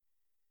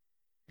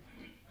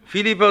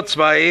Philipper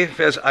 2,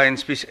 Vers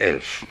 1 bis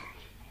 11.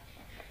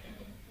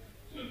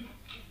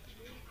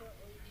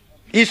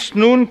 Ist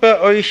nun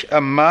bei euch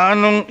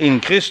Ermahnung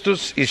in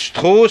Christus, ist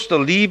Trost der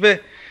Liebe,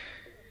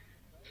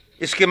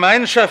 ist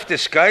Gemeinschaft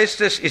des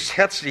Geistes, ist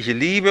herzliche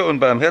Liebe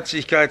und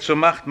Barmherzigkeit, so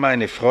macht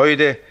meine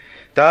Freude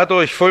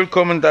dadurch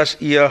vollkommen,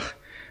 dass ihr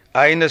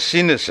eines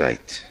Sinnes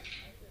seid.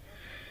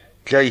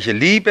 Gleiche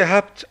Liebe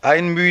habt,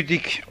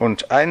 einmütig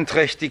und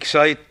einträchtig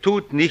seid,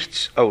 tut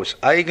nichts aus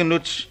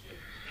Eigennutz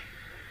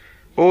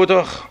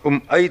oder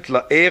um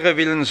eitler Ehre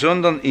willen,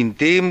 sondern in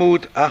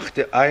Demut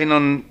achte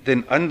einer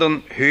den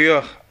anderen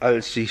höher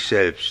als sich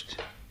selbst.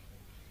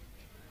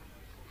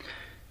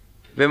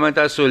 Wenn man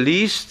das so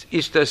liest,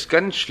 ist das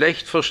ganz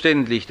schlecht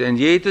verständlich, denn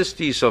jedes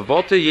dieser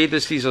Worte,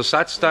 jedes dieser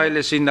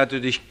Satzteile sind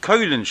natürlich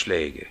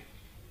Keulenschläge,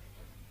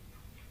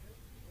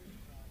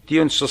 die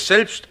uns zur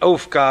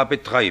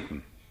Selbstaufgabe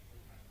treiben.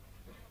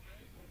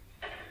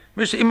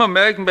 Müsst immer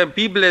merken beim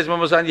Bibellesen, wenn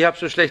wir sagen, ich habe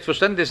so schlecht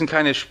verstanden, das sind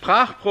keine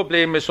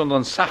Sprachprobleme,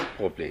 sondern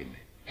Sachprobleme.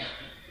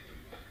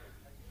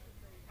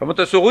 Wenn man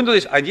das so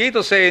runterliest, ein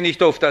jeder sähe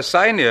nicht auf das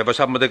Seine, was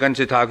haben wir den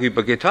ganzen Tag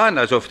über getan,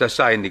 also auf das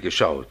Seine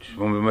geschaut.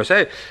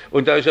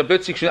 Und da ist ja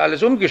plötzlich schon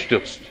alles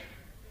umgestürzt.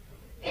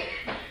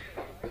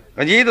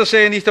 Ein jeder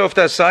sähe nicht auf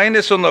das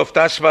Seine, sondern auf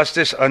das, was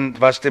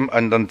dem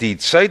anderen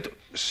dient. Seid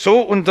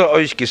so unter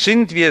euch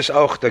gesinnt, wie es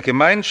auch der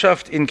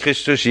Gemeinschaft in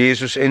Christus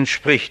Jesus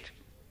entspricht.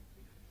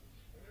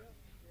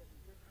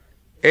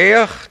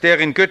 Er, der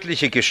in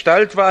göttlicher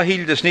Gestalt war,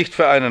 hielt es nicht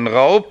für einen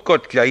Raub,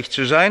 Gott gleich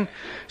zu sein,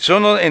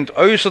 sondern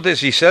entäußerte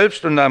sich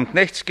selbst und nahm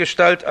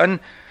Knechtsgestalt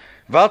an,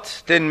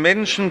 ward den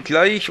Menschen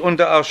gleich und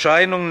der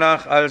Erscheinung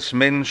nach als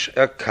Mensch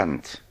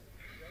erkannt.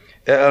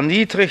 Er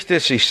erniedrigte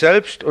sich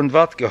selbst und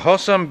ward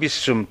gehorsam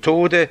bis zum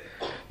Tode,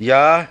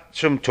 ja,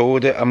 zum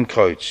Tode am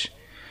Kreuz.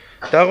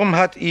 Darum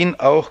hat ihn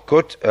auch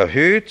Gott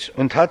erhöht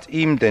und hat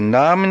ihm den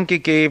Namen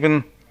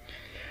gegeben,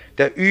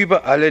 der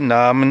über alle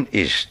Namen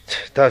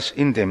ist, dass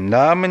in dem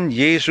Namen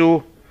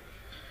Jesu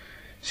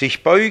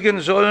sich beugen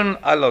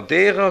sollen aller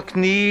derer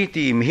Knie,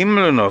 die im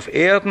Himmel und auf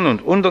Erden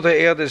und unter der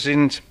Erde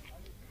sind,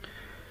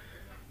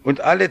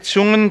 und alle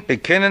Zungen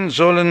bekennen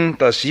sollen,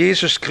 dass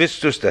Jesus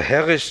Christus der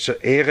Herr ist,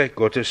 zur Ehre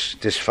Gottes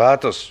des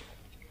Vaters.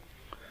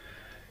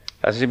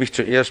 Lassen Sie mich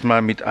zuerst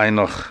mal mit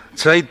einer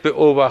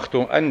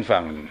Zeitbeobachtung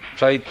anfangen.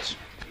 Seit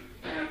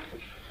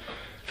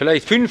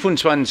vielleicht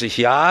 25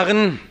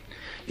 Jahren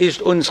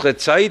ist unsere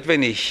Zeit,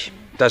 wenn ich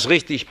das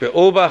richtig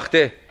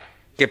beobachte,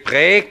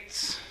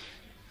 geprägt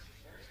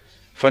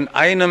von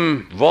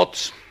einem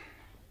Wort,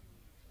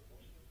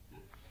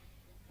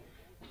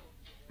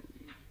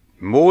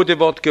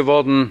 Modewort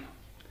geworden,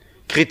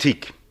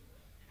 Kritik.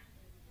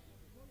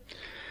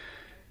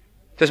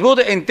 Das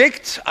wurde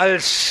entdeckt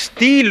als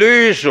die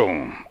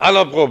Lösung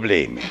aller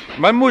Probleme.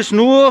 Man muss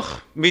nur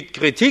mit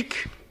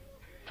Kritik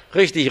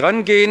richtig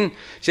rangehen.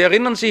 Sie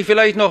erinnern sich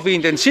vielleicht noch, wie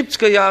in den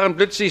 70er Jahren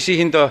plötzlich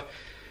sich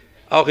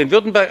auch in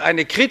Württemberg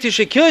eine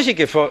kritische Kirche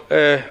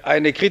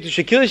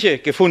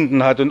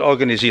gefunden hat und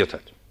organisiert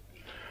hat.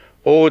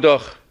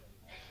 Oder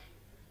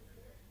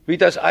wie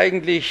das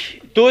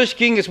eigentlich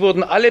durchging. Es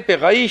wurden alle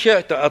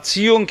Bereiche der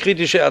Erziehung,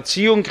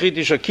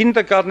 kritischer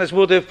Kindergarten, es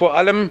wurde vor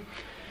allem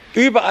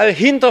überall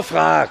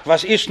hinterfragt,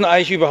 was ist denn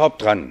eigentlich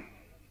überhaupt dran?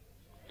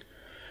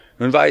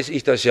 Nun weiß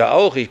ich das ja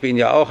auch, ich bin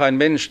ja auch ein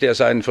Mensch, der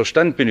seinen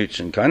Verstand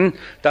benutzen kann,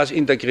 dass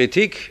in der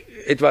Kritik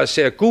etwas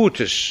sehr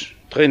Gutes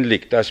drin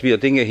liegt, dass wir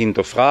Dinge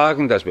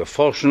hinterfragen, dass wir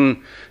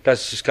forschen,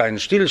 dass es keinen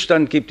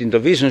Stillstand gibt in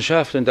der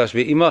Wissenschaft und dass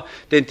wir immer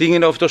den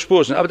Dingen auf der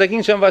Spur sind. Aber da ging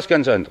es ja um was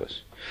ganz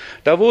anderes.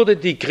 Da wurde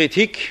die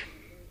Kritik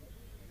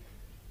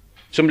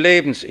zum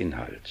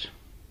Lebensinhalt.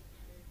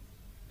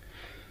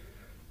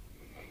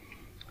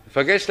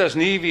 Vergesst das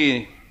nie,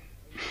 wie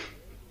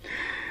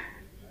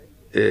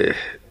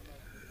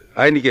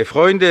einige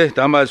Freunde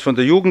damals von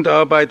der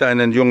Jugendarbeit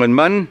einen jungen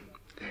Mann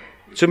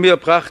zu mir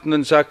brachten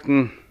und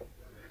sagten,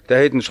 der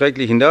hätte einen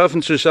schrecklichen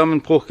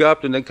Nervenzusammenbruch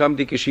gehabt, und dann kam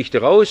die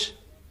Geschichte raus.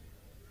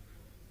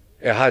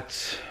 Er hat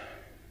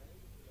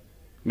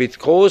mit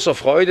großer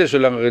Freude,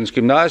 solange er ins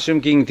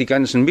Gymnasium ging, die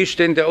ganzen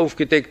Missstände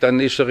aufgedeckt. Dann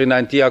ist er in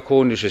ein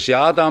diakonisches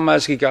Jahr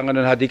damals gegangen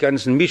und hat die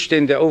ganzen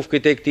Missstände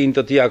aufgedeckt, die in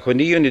der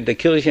Diakonie und in der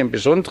Kirche im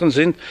Besonderen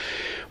sind.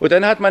 Und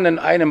dann hat man an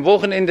einem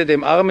Wochenende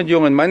dem armen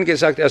jungen Mann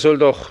gesagt, er soll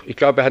doch, ich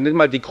glaube, er hat nicht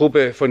mal die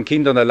Gruppe von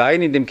Kindern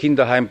allein in dem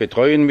Kinderheim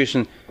betreuen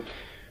müssen.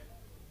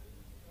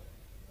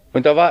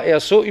 Und da war er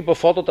so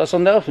überfordert, dass er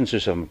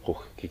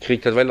Nervenzusammenbruch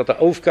gekriegt hat, weil er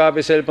der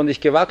Aufgabe selber nicht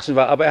gewachsen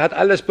war. Aber er hat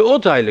alles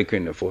beurteilen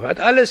können vorher,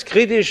 hat alles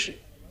kritisch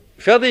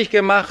fertig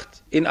gemacht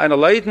in einer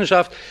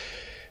Leidenschaft.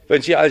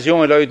 Wenn Sie als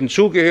junge Leuten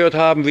zugehört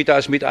haben, wie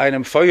das mit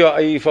einem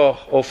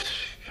Feuereifer oft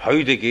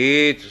heute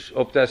geht,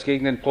 ob das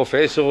gegen den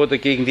Professor oder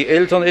gegen die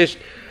Eltern ist.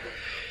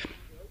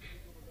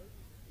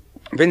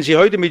 Wenn Sie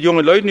heute mit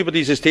jungen Leuten über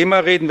dieses Thema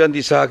reden, werden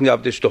die sagen, ja,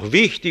 das ist doch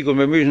wichtig und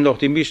wir müssen doch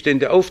die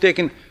Missstände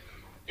aufdecken.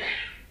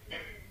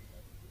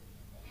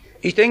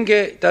 Ich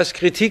denke, dass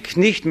Kritik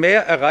nicht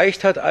mehr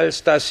erreicht hat,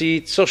 als dass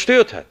sie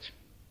zerstört hat.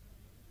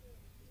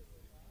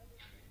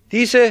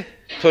 Diese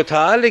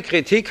totale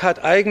Kritik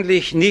hat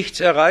eigentlich nichts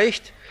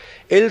erreicht.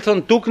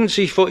 Eltern ducken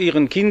sich vor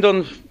ihren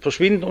Kindern,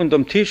 verschwinden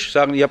unterm Tisch,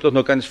 sagen, ich habe doch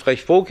nur ganz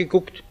frech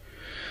vorgeguckt,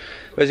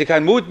 weil sie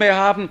keinen Mut mehr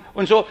haben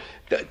und so.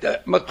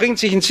 Man bringt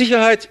sich in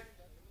Sicherheit.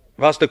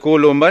 War es der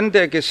Koloman,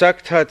 der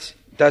gesagt hat,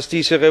 dass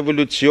diese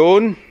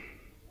Revolution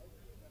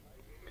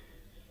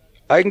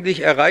eigentlich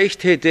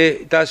erreicht hätte,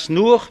 dass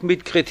nur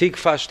mit Kritik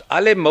fast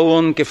alle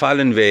Mauern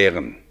gefallen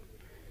wären,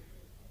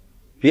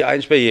 wie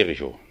einst bei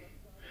Jericho.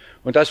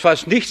 Und dass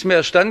fast nichts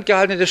mehr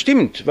standgehalten hätte, das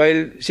stimmt,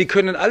 weil sie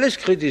können alles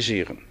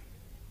kritisieren.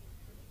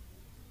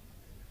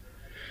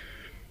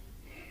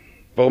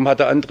 Warum hat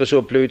der andere so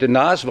eine blöde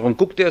Nase? Warum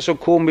guckt er so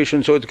komisch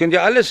und so? Das könnt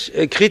ihr alles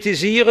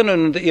kritisieren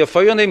und ihr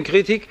Feuer nehmt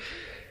Kritik,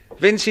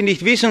 wenn sie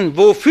nicht wissen,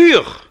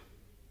 wofür.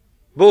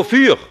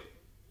 Wofür?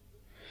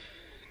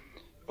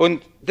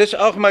 Und das ist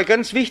auch mal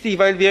ganz wichtig,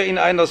 weil wir in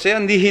einer sehr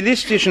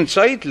nihilistischen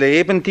Zeit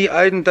leben, die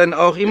einen dann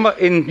auch immer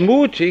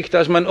entmutigt,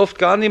 dass man oft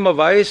gar nicht mehr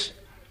weiß,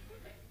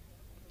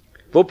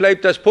 wo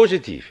bleibt das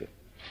Positive.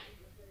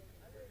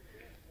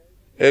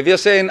 Wir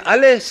sehen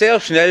alle sehr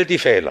schnell die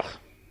Fehler.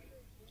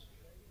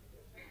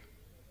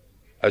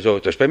 Also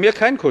das ist bei mir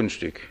kein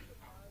Kunststück.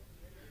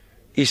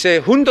 Ich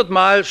sehe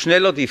 100-mal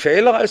schneller die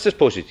Fehler als das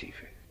Positive.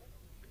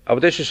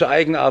 Aber das ist eine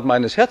Eigenart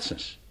meines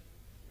Herzens.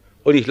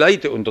 Und ich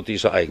leide unter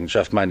dieser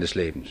Eigenschaft meines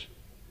Lebens.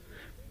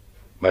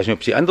 Ich weiß nicht,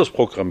 ob Sie anders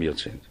programmiert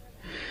sind.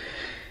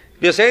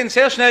 Wir sehen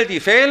sehr schnell die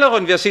Fehler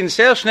und wir sind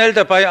sehr schnell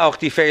dabei, auch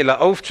die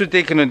Fehler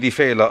aufzudecken und die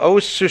Fehler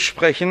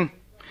auszusprechen,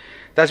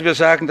 dass wir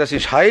sagen, das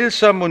ist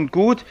heilsam und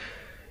gut.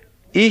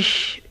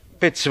 Ich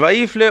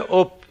bezweifle,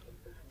 ob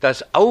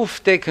das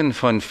Aufdecken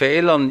von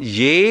Fehlern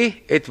je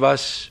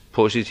etwas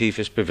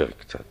Positives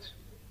bewirkt hat.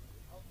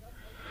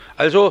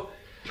 Also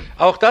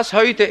auch das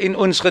heute in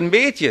unseren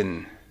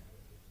Medien,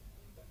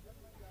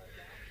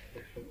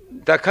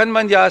 da kann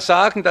man ja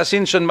sagen, da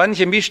sind schon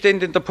manche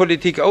Missstände in der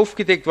Politik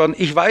aufgedeckt worden.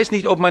 Ich weiß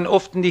nicht, ob man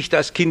oft nicht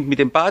das Kind mit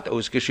dem Bad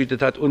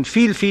ausgeschüttet hat und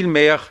viel, viel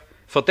mehr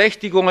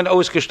Verdächtigungen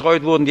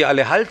ausgestreut wurden, die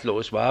alle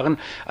haltlos waren,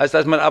 als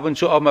dass man ab und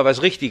zu auch mal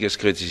was Richtiges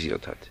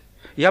kritisiert hat.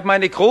 Ich habe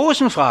meine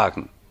großen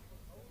Fragen,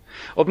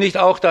 ob nicht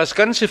auch das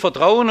ganze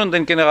Vertrauen und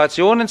den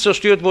Generationen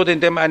zerstört wurde,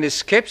 indem eine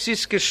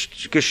Skepsis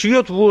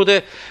geschürt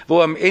wurde,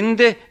 wo am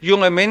Ende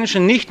junge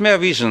Menschen nicht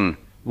mehr wissen,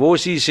 wo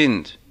sie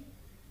sind.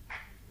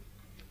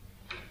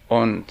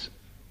 Und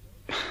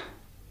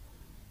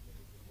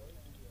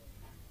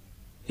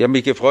ich habe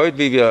mich gefreut,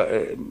 wie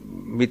wir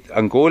mit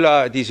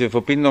Angola diese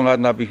Verbindung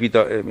hatten, habe ich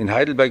wieder in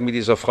Heidelberg mit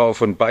dieser Frau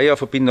von Bayer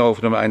Verbindung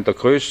aufgenommen, einer der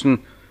größten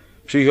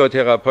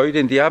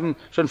Psychotherapeutin. Die haben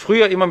schon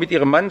früher immer mit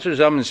ihrem Mann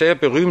zusammen, sehr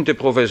berühmte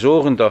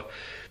Professoren der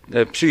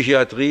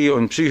Psychiatrie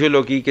und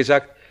Psychologie,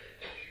 gesagt,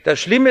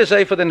 das Schlimme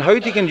sei für den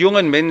heutigen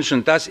jungen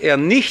Menschen, dass er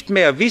nicht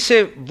mehr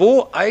wisse,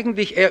 wo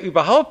eigentlich er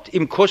überhaupt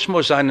im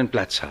Kosmos seinen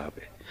Platz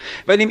habe.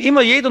 Weil ihm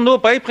immer jeder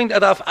nur beibringt, er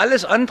darf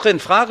alles andere in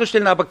Frage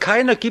stellen, aber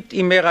keiner gibt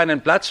ihm mehr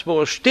einen Platz, wo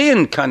er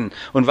stehen kann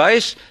und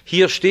weiß,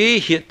 hier stehe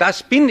ich, hier,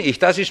 das bin ich,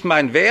 das ist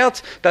mein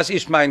Wert, das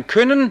ist mein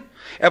Können.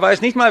 Er weiß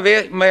nicht mal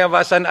mehr,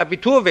 was sein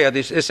Abiturwert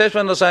ist. Selbst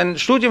wenn er sein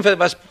Studium fällt,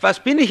 was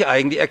bin ich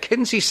eigentlich? Er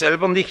kennt sich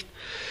selber nicht.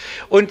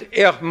 Und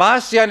er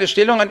maßt sich eine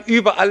Stellung an,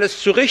 über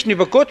alles zu richten,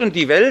 über Gott und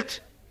die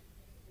Welt.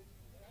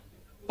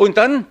 Und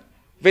dann,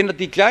 wenn er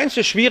die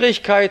kleinste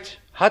Schwierigkeit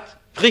hat,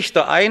 bricht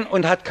er ein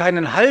und hat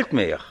keinen Halt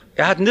mehr.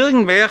 Er hat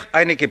nirgendwo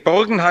eine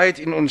Geborgenheit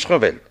in unserer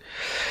Welt.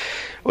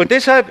 Und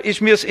deshalb ist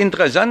mir es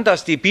interessant,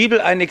 dass die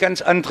Bibel eine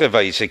ganz andere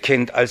Weise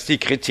kennt als die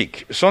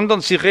Kritik,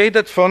 sondern sie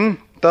redet von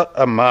der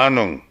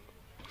Ermahnung.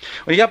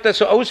 Und ich habe das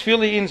so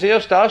ausführlich Ihnen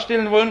zuerst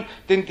darstellen wollen,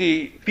 denn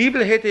die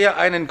Bibel hätte ja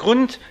einen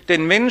Grund,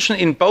 den Menschen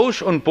in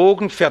Bausch und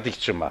Bogen fertig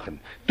zu machen.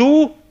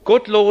 Du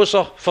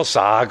gottloser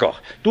Versager,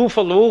 du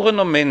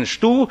verlorener Mensch,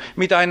 du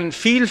mit deinen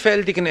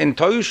vielfältigen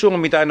Enttäuschungen,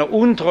 mit deiner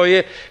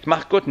Untreue,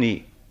 macht Gott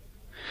nie.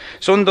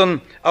 Sondern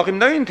auch im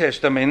Neuen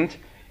Testament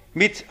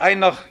mit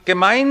einer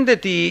Gemeinde,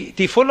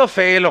 die voller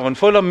Fehler und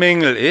voller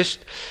Mängel ist,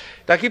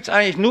 da gibt es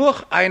eigentlich nur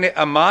eine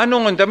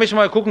Ermahnung und da müssen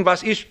wir mal gucken,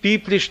 was ist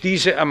biblisch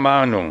diese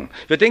Ermahnung.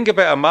 Wir denken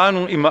bei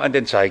Ermahnung immer an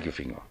den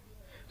Zeigefinger.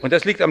 Und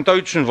das liegt am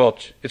deutschen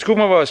Wort. Jetzt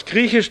gucken wir mal, was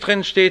griechisch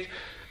drin steht.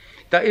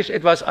 Da ist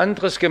etwas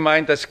anderes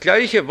gemeint. Das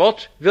gleiche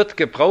Wort wird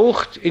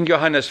gebraucht in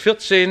Johannes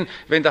 14,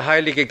 wenn der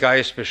Heilige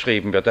Geist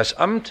beschrieben wird. Das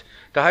Amt,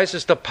 da heißt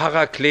es der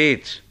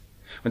Paraklet.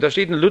 Und da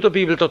steht in der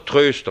Lutherbibel der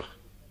Tröster.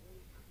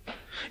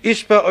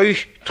 Ist bei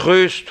euch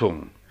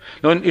Tröstung?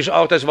 Nun ist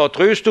auch das Wort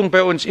Tröstung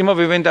bei uns immer,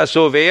 wie wenn das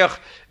so wäre,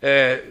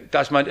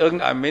 dass man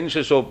irgendeinem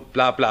Menschen so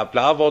bla bla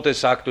bla Worte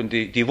sagt und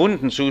die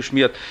Wunden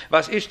zuschmiert.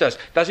 Was ist das?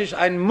 Das ist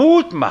ein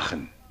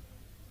Mutmachen.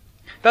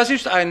 Das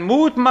ist ein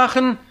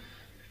Mutmachen.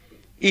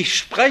 Ich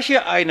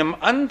spreche einem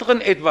anderen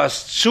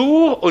etwas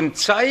zu und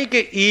zeige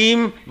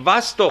ihm,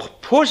 was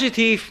doch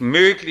positiv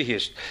möglich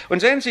ist. Und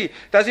sehen Sie,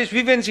 das ist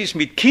wie wenn Sie es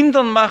mit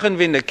Kindern machen,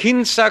 wenn ein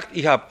Kind sagt,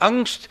 ich habe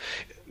Angst,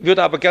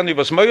 würde aber gerne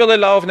übers Mäuerle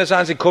laufen, dann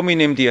sagen Sie, komm, ich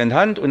nehme dir in die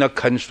Hand und dann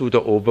kannst du da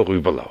oben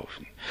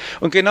rüberlaufen.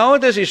 Und genau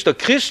das ist der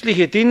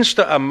christliche Dienst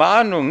der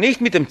Ermahnung,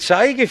 nicht mit dem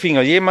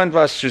Zeigefinger jemand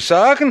was zu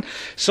sagen,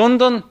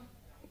 sondern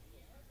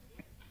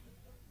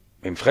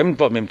mit dem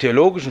Fremdwort, mit dem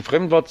theologischen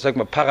Fremdwort, sagen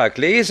wir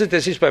Paraklese,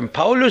 das ist beim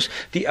Paulus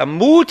die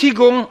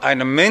Ermutigung,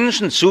 einem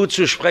Menschen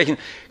zuzusprechen.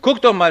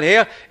 Guck doch mal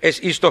her, es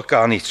ist doch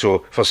gar nicht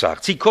so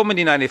versagt. Sie kommen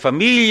in eine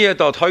Familie,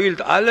 dort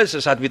heult alles,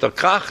 es hat wieder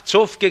Krach,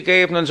 Zoff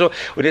gegeben und so.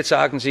 Und jetzt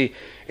sagen sie,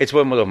 jetzt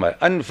wollen wir doch mal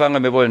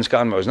anfangen, wir wollen es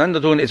gar nicht mehr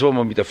auseinander tun, jetzt wollen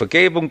wir mit der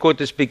Vergebung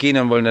Gottes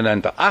beginnen, wollen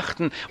einander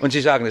achten. Und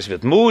sie sagen, es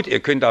wird Mut, ihr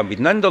könnt auch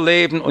miteinander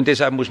leben und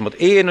deshalb muss man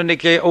die Ehe noch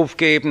nicht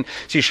aufgeben.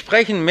 Sie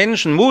sprechen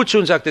Menschen Mut zu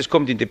und sagen, das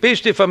kommt in die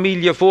beste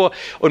Familie vor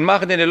und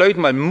machen den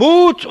Leuten mal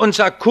Mut und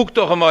sagen, guckt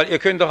doch einmal, ihr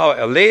könnt doch auch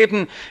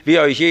erleben, wie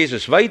euch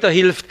Jesus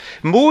weiterhilft.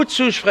 Mut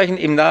zu sprechen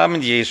im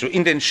Namen Jesu,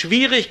 in den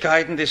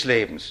Schwierigkeiten des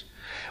Lebens.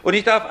 Und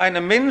ich darf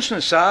einem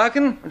Menschen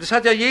sagen, und das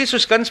hat ja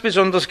Jesus ganz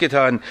besonders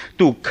getan,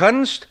 du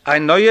kannst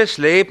ein neues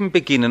Leben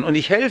beginnen. Und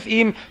ich helfe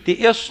ihm,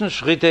 die ersten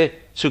Schritte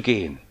zu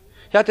gehen.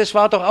 Ja, das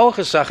war doch auch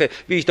eine Sache,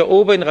 wie ich da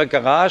oben in einer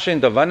Garage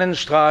in der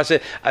Wannenstraße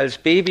als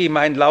Baby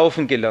mein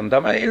Laufen gelernt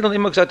habe. Meine Eltern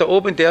immer gesagt, da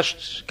oben in der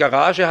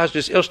Garage hast du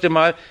das erste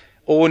Mal,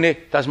 ohne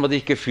dass man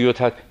dich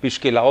geführt hat,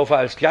 bist gelaufen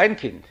als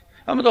Kleinkind.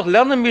 Haben wir doch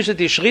lernen müssen,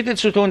 die Schritte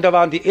zu tun. Da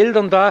waren die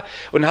Eltern da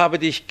und haben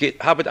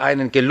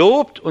einen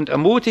gelobt und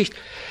ermutigt.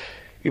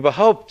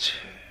 Überhaupt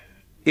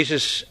ist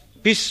es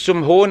bis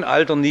zum hohen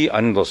Alter nie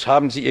anders.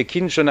 Haben Sie Ihr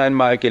Kind schon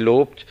einmal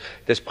gelobt?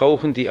 Das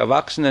brauchen die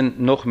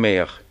Erwachsenen noch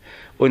mehr.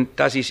 Und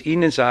dass ich es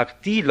Ihnen sage,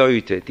 die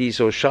Leute, die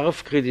so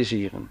scharf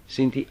kritisieren,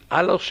 sind die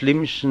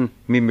allerschlimmsten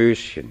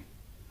Mimöschen.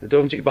 Da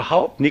dürfen Sie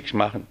überhaupt nichts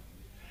machen.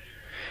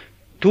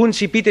 Tun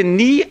Sie bitte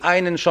nie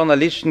einen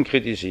Journalisten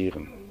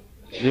kritisieren.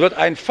 Sie wird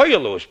ein Feuer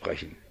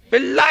losbrechen.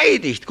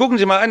 Beleidigt. Gucken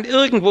Sie mal an,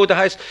 irgendwo da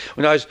heißt,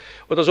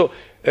 oder so,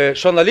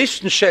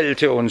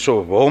 Journalistenschelte und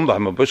so. Warum? Da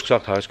haben wir bloß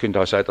gesagt, es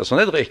könnte auch sein, dass er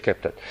nicht recht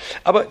gehabt hat.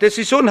 Aber das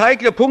ist so ein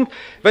heikler Punkt,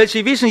 weil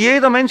Sie wissen,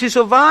 jeder Mensch ist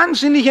so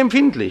wahnsinnig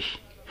empfindlich.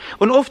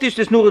 Und oft ist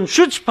es nur ein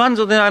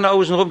Schutzpanzer, den einer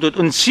außen rum tut.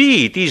 Und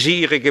Sie, die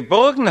Sie Ihre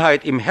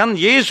Geborgenheit im Herrn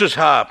Jesus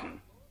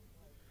haben,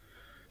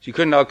 Sie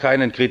können auch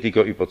keinen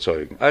Kritiker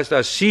überzeugen. Als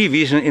dass Sie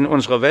wissen, in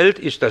unserer Welt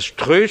ist das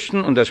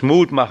Trösten und das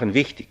Mutmachen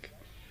wichtig.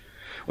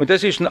 Und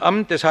das ist ein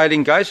Amt des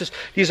Heiligen Geistes.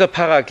 Dieser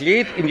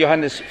Paraklet in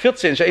Johannes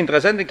 14 ist ja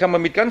interessant, den kann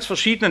man mit ganz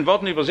verschiedenen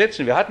Worten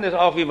übersetzen. Wir hatten es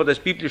auch, wie wir das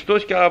biblisch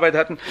durchgearbeitet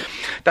hatten,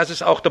 dass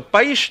es auch der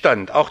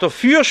Beistand, auch der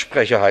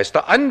Fürsprecher heißt,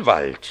 der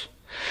Anwalt.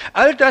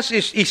 All das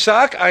ist, ich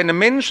sage einem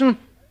Menschen,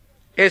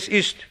 es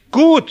ist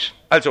gut,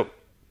 also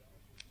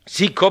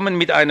Sie kommen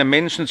mit einem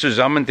Menschen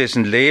zusammen,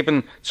 dessen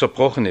Leben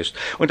zerbrochen ist.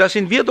 Und da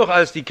sind wir doch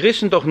als die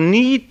Christen doch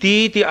nie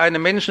die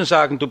einem Menschen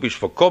sagen, du bist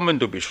verkommen,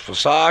 du bist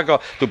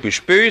Versager, du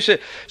bist böse,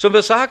 sondern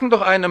wir sagen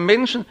doch einem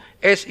Menschen,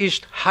 es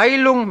ist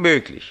Heilung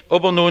möglich.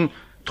 Ob er nun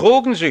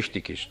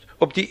drogensüchtig ist,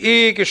 ob die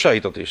Ehe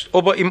gescheitert ist,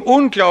 ob er im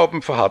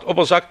Unglauben verharrt, ob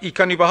er sagt, ich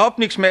kann überhaupt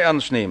nichts mehr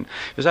ernst nehmen.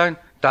 Wir sagen,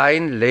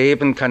 dein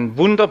Leben kann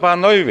wunderbar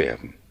neu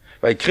werden,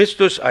 weil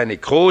Christus eine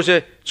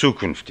große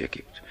Zukunft dir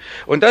gibt.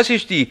 Und das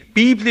ist die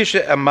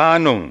biblische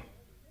Ermahnung.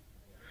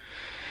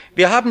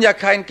 Wir haben ja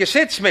kein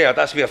Gesetz mehr,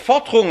 dass wir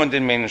Forderungen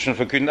den Menschen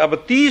verkünden, aber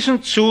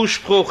diesen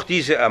Zuspruch,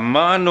 diese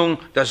Ermahnung,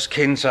 das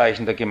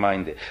Kennzeichen der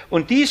Gemeinde.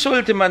 Und die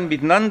sollte man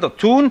miteinander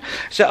tun.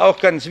 Ist ja auch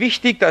ganz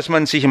wichtig, dass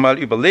man sich mal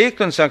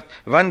überlegt und sagt,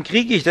 wann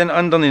kriege ich den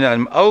anderen in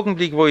einem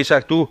Augenblick, wo ich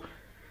sage, du,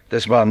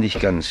 das war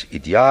nicht ganz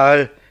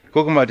ideal.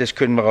 Guck mal, das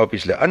können wir auch ein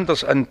bisschen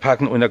anders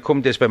anpacken und dann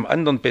kommt es beim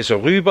anderen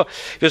besser rüber.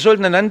 Wir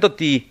sollten einander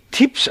die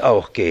Tipps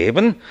auch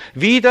geben,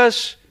 wie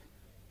das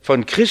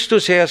von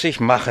Christus her sich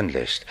machen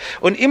lässt.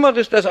 Und immer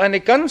ist das eine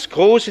ganz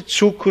große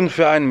Zukunft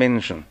für einen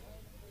Menschen.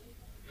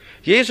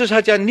 Jesus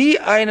hat ja nie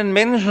einen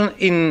Menschen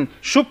in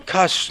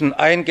Schubkasten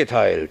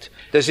eingeteilt.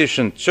 Das ist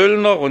ein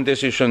Zöllner und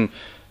das ist ein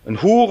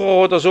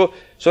Hurer oder so.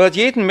 So hat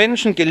jeden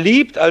Menschen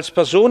geliebt als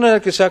Person und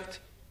hat gesagt,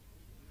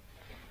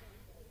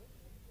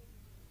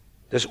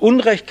 das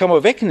Unrecht kann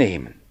man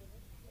wegnehmen.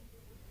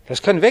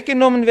 Das kann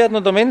weggenommen werden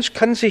und der Mensch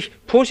kann sich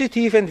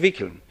positiv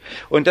entwickeln.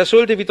 Und das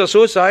sollte wieder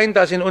so sein,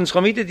 dass in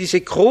unserer Mitte diese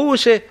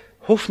große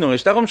Hoffnung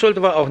ist. Darum sollte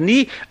man auch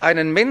nie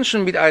einen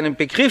Menschen mit einem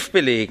Begriff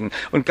belegen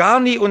und gar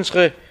nie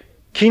unsere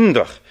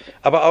Kinder,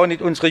 aber auch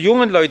nicht unsere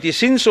jungen Leute, die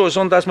sind so,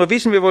 sondern dass wir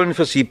wissen, wir wollen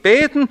für sie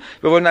beten,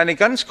 wir wollen eine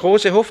ganz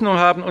große Hoffnung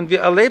haben und wir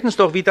erleben es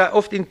doch, wie da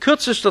oft in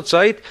kürzester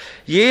Zeit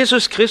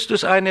Jesus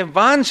Christus eine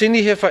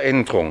wahnsinnige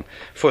Veränderung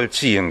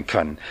vollziehen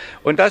kann.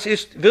 Und das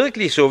ist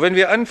wirklich so, wenn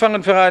wir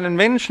anfangen für einen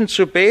Menschen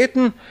zu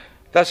beten,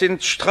 das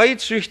sind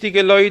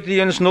streitsüchtige Leute,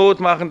 die uns Not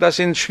machen, das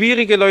sind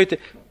schwierige Leute.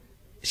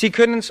 Sie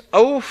können es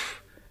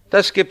auf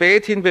das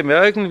Gebet hin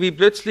bemerken, wie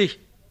plötzlich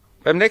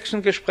beim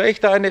nächsten Gespräch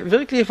da eine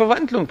wirkliche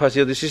Verwandlung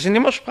passiert ist. Sie sind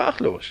immer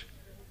sprachlos.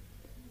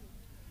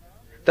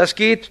 Das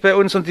geht bei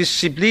unseren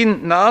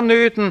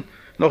Disziplin-Nahnöten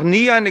noch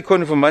nie eine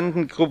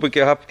Konfirmandengruppe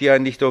gehabt, die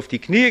einen nicht auf die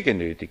Knie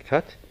genötigt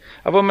hat.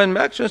 Aber man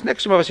merkt schon das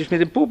nächste Mal, was ist mit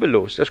dem Bube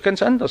los? Das ist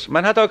ganz anders.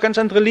 Man hat auch ganz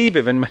andere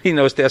Liebe, wenn man ihn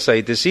aus der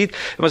Seite sieht.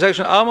 Man sagt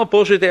schon, armer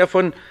Bursche, der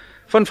von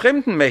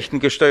fremden Mächten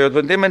gesteuert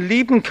wird, den man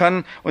lieben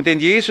kann und den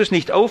Jesus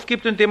nicht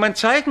aufgibt und dem man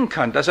zeigen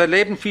kann, dass sein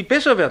Leben viel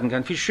besser werden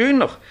kann, viel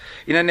schöner,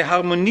 in eine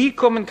Harmonie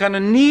kommen kann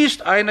und nie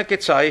ist einer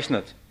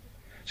gezeichnet.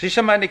 Das ist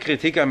ja meine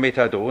Kritik am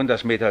Methadon,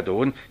 dass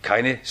Methadon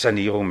keine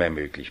Sanierung mehr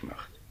möglich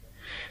macht.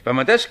 Wenn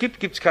man das gibt,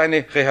 gibt es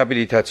keine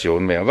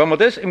Rehabilitation mehr. Und wenn man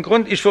das, im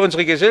Grunde ist für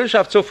unsere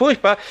Gesellschaft so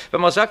furchtbar,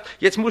 wenn man sagt,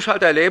 jetzt musst du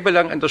halt dein Leben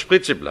lang an der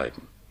Spritze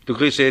bleiben. Du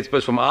kriegst ja jetzt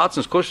was vom Arzt,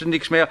 es kostet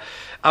nichts mehr.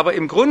 Aber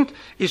im Grund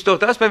ist doch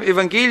das beim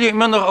Evangelium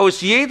immer noch,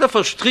 aus jeder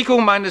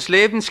Verstrickung meines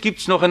Lebens gibt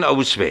es noch einen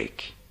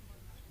Ausweg.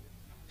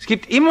 Es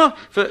gibt immer,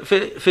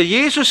 für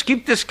Jesus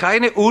gibt es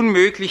keine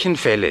unmöglichen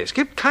Fälle. Es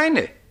gibt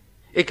keine.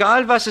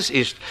 Egal was es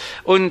ist.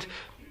 Und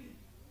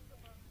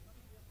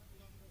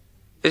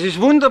es ist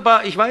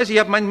wunderbar, ich weiß, ich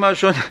habe manchmal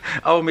schon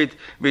auch mit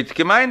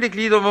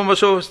Gemeindegliedern, wo man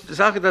so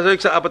Sachen, da soll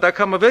ich sagen, aber da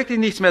kann man wirklich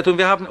nichts mehr tun.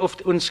 Wir haben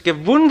oft uns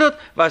gewundert,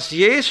 was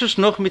Jesus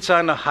noch mit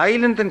seiner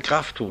heilenden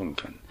Kraft tun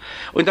kann.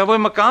 Und da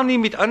wollen wir gar nicht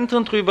mit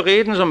anderen drüber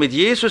reden, sondern mit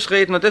Jesus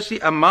reden. Und das ist die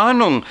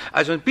Ermahnung.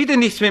 Also bitte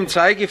nichts mit dem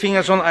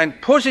Zeigefinger, sondern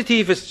ein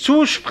positives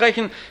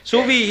Zusprechen,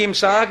 so wie ich ihm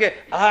sage,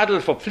 Adel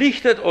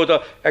verpflichtet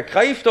oder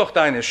ergreif doch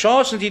deine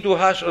Chancen, die du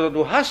hast, oder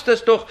du hast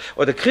es doch,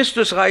 oder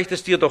Christus reicht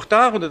es dir doch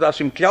dar, und du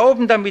darfst im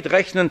Glauben damit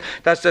rechnen,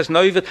 dass das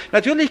neu wird.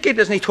 Natürlich geht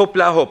das nicht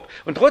hoppla hopp.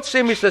 Und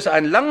trotzdem ist das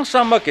ein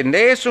langsamer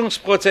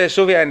Genesungsprozess,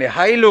 so wie eine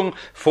Heilung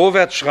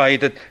vorwärts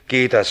schreitet,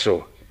 geht das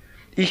so.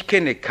 Ich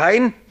kenne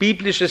kein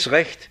biblisches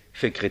Recht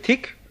für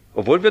Kritik,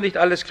 obwohl wir nicht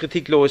alles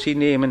kritiklos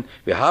hinnehmen.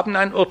 Wir haben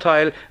ein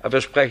Urteil, aber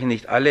wir sprechen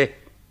nicht alle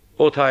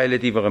Urteile,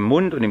 die wir im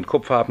Mund und im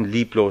Kopf haben,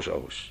 lieblos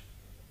aus.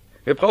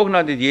 Wir brauchen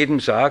auch nicht jedem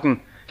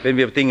sagen, wenn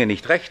wir Dinge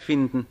nicht recht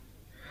finden.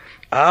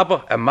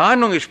 Aber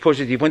Ermahnung ist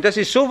positiv. Und das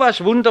ist so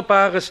was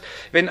Wunderbares,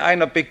 wenn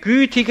einer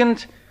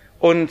begütigend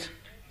und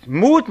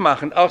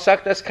mutmachend auch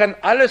sagt, das kann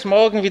alles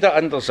morgen wieder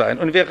anders sein.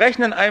 Und wir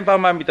rechnen einfach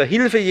mal mit der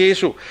Hilfe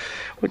Jesu.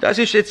 Und das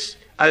ist jetzt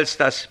als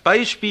das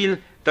Beispiel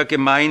der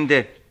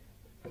Gemeinde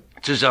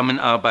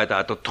Zusammenarbeit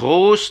da, der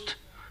Trost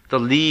der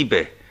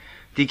Liebe,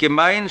 die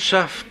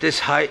Gemeinschaft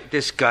des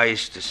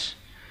Geistes.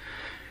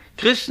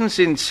 Christen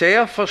sind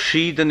sehr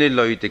verschiedene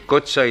Leute,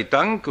 Gott sei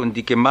Dank, und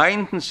die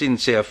Gemeinden sind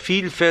sehr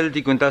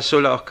vielfältig, und das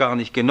soll auch gar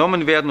nicht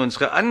genommen werden.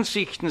 Unsere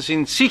Ansichten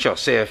sind sicher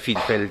sehr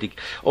vielfältig,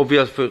 ob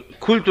wir für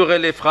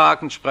kulturelle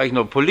Fragen sprechen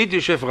oder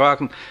politische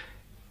Fragen.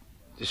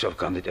 Das ist auch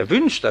gar nicht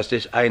erwünscht, dass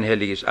das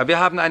einhellig ist. Aber wir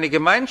haben eine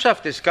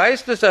Gemeinschaft des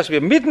Geistes, dass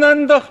wir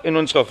miteinander in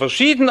unserer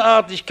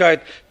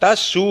Verschiedenartigkeit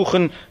das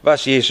suchen,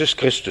 was Jesus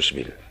Christus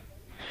will.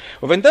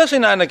 Und wenn das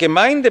in einer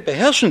Gemeinde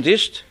beherrschend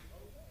ist,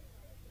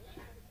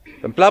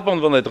 dann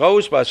plappern wir nicht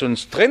raus, was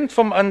uns trennt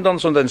vom anderen,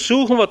 sondern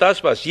suchen wir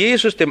das, was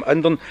Jesus dem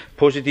anderen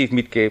positiv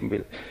mitgeben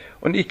will.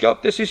 Und ich glaube,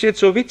 das ist jetzt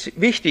so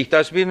wichtig,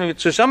 dass wenn wir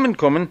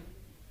zusammenkommen,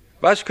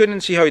 was können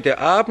Sie heute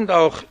Abend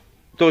auch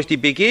durch die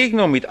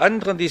Begegnung mit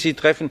anderen, die Sie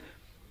treffen,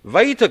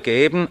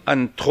 weitergeben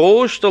an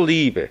Trost der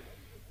Liebe.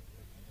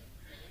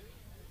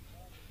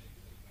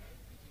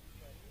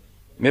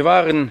 Wir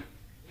waren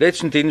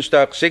letzten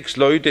Dienstag 6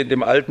 Leute in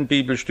dem alten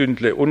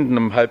Bibelstündle unten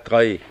um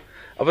 2:30.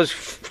 Aber es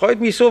freut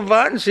mich so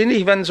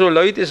wahnsinnig, wenn so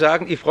Leute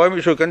sagen, ich freue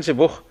mich schon ganze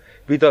Woche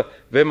wieder,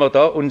 wenn wir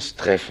da uns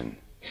treffen.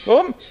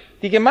 Warum?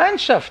 Die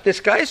Gemeinschaft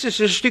des Geistes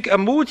ist ein Stück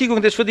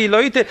Ermutigung, das ist für die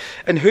Leute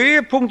ein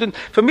Höhepunkt und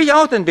für mich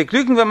auch ein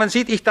Beglücken, wenn man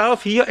sieht, ich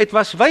darf hier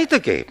etwas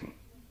weitergeben.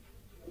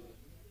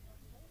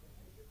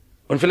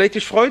 Und vielleicht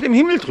ist Freude im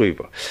Himmel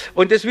drüber.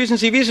 Und das wissen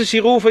Sie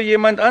rufen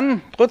jemand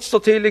an, trotz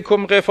der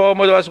Telekom-Reform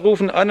oder was,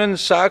 rufen an und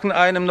sagen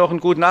einem noch einen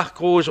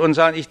Gute-Nacht-Gruß und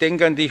sagen, ich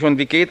denke an dich und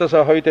wie geht das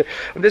auch heute?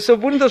 Und das ist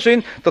so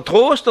wunderschön. Der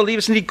Trost der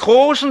Liebe sind die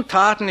großen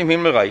Taten im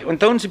Himmelreich. Und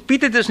tun Sie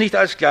bitte das nicht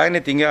als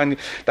kleine Dinge an.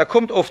 Da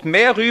kommt oft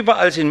mehr rüber,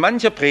 als in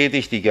mancher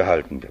Predigt, die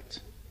gehalten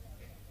wird.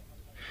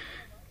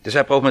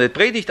 Deshalb braucht man nicht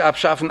Predigt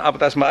abschaffen, aber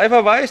dass man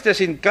einfach weiß, das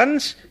sind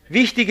ganz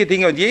wichtige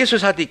Dinge. Und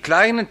Jesus hat die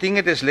kleinen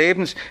Dinge des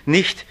Lebens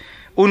nicht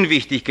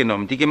unwichtig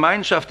genommen. Die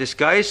Gemeinschaft des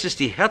Geistes,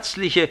 die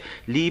herzliche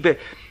Liebe,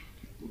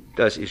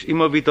 das ist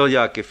immer wieder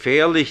ja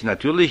gefährlich.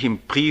 Natürlich, im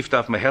Brief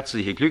darf man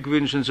herzliche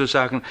Glückwünsche so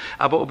sagen,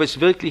 aber ob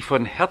es wirklich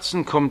von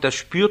Herzen kommt, das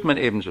spürt man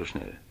ebenso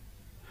schnell.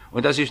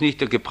 Und das ist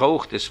nicht der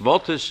Gebrauch des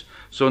Wortes,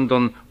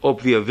 sondern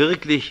ob wir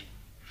wirklich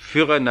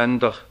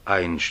füreinander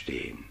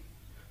einstehen,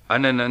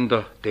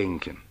 aneinander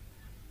denken.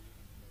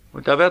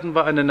 Und da werden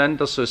wir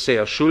aneinander so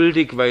sehr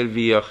schuldig, weil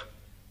wir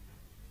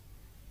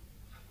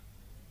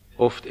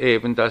oft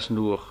eben das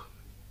nur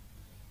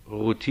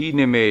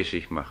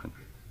routinemäßig machen.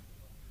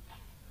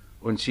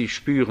 Und sie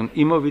spüren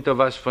immer wieder,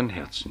 was von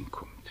Herzen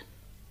kommt.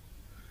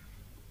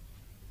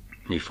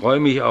 Ich freue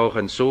mich auch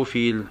an so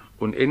viel,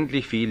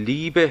 unendlich viel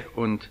Liebe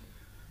und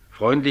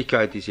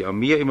Freundlichkeit, die Sie auch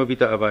mir immer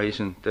wieder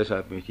erweisen.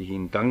 Deshalb möchte ich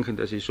Ihnen danken.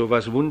 Das ist so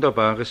was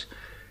Wunderbares.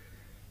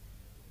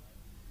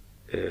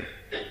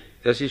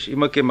 Das ist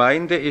immer,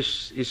 Gemeinde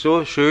ist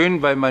so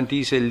schön, weil man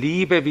diese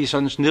Liebe wie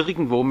sonst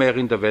nirgendwo mehr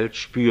in der Welt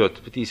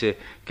spürt. Diese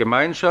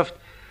Gemeinschaft.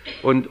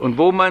 Und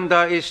wo man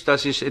da ist,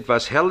 das ist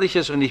etwas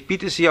Herrliches. Und ich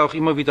bitte Sie auch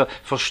immer wieder,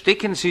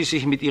 verstecken Sie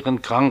sich mit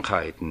Ihren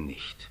Krankheiten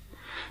nicht,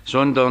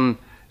 sondern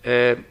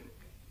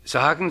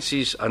sagen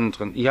Sie es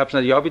anderen. Ich habe es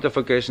natürlich auch wieder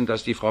vergessen,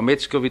 dass die Frau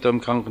Metzger wieder im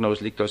Krankenhaus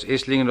liegt, aus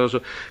Esslingen oder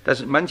so.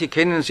 Manche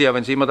kennen sie ja,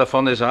 wenn sie immer da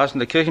vorne saßen, in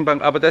der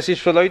Kirchenbank. Aber das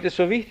ist für Leute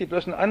so wichtig. Du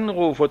hast einen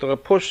Anruf oder ein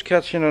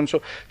Postkärtchen und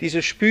so.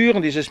 Dieses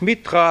Spüren, dieses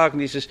Mittragen,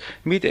 dieses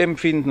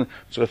Mitempfinden.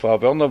 Unsere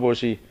Frau Werner, wo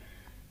sie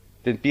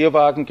den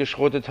Bierwagen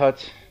geschrottet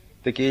hat,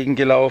 dagegen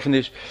gelaufen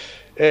ist.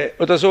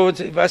 oder so,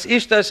 was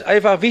ist das?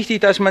 Einfach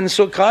wichtig, dass man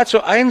so gerade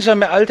so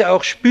einsame Alte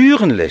auch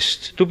spüren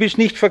lässt. Du bist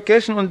nicht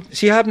vergessen und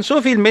sie haben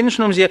so viele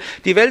Menschen um sie.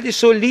 Die Welt ist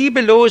so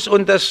liebelos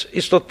und das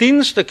ist der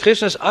Dienst der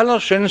Christen das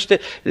Allerschönste.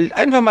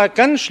 Einfach mal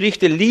ganz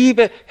schlichte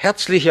Liebe,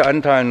 herzliche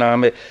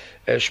Anteilnahme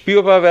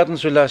spürbar werden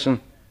zu lassen.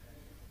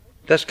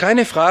 Das ist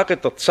keine Frage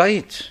der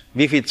Zeit,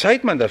 wie viel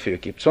Zeit man dafür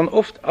gibt, sondern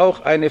oft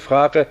auch eine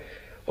Frage,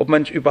 ob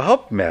man es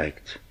überhaupt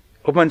merkt,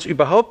 ob man es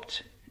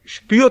überhaupt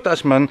spürt,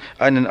 dass man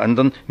einen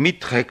anderen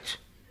mitträgt.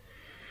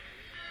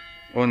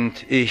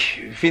 Und ich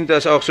finde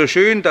das auch so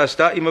schön, dass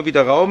da immer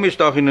wieder Raum ist,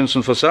 auch in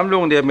unseren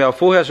Versammlungen. Die haben mich auch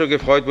vorher so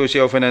gefreut, wo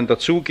sie aufeinander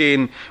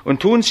zugehen. Und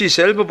tun sie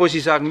selber, wo sie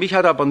sagen, mich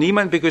hat aber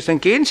niemand begrüßt,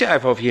 dann gehen sie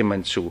einfach auf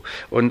jemanden zu.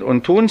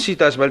 Und tun sie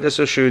das, weil das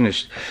so schön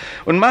ist.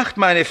 Und macht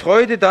meine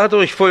Freude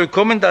dadurch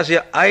vollkommen, dass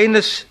ihr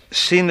eines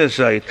Sinnes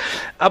seid.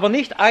 Aber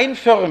nicht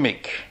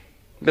einförmig.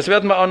 Das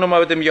werden wir auch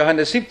nochmal mit dem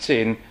Johannes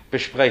 17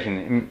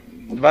 besprechen,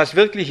 was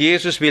wirklich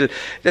Jesus will.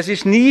 Das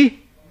ist nie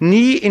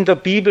in der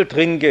Bibel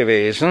drin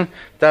gewesen,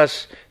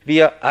 dass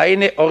wir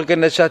eine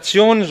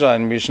Organisation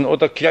sein müssen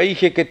oder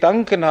gleiche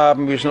Gedanken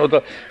haben müssen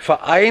oder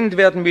vereint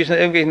werden müssen in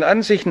irgendwelchen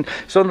Ansichten,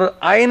 sondern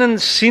einen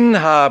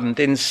Sinn haben,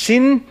 den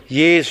Sinn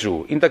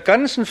Jesu in der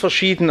ganzen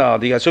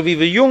Verschiedenartigkeit, so wie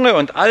wir Junge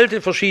und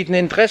Alte verschiedene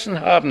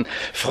Interessen haben,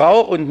 Frau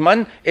und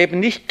Mann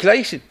eben nicht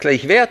gleich sind,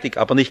 gleichwertig,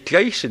 aber nicht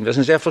gleich sind, wir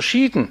sind sehr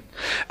verschieden,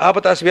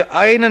 aber dass wir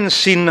einen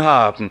Sinn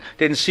haben,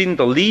 den Sinn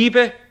der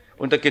Liebe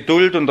und der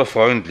Geduld und der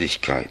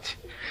Freundlichkeit.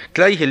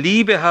 Gleiche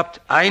Liebe habt,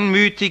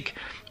 einmütig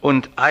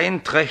und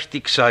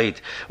einträchtig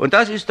seid. Und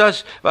das ist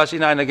das, was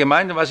in einer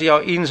Gemeinde, was ich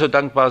auch Ihnen so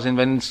dankbar bin,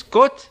 wenn uns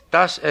Gott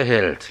das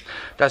erhält,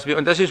 dass wir,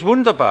 und das ist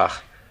wunderbar,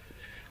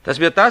 dass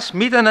wir das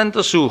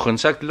miteinander suchen,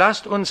 sagt,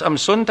 lasst uns am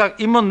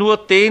Sonntag immer nur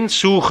den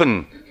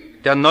suchen,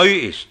 der neu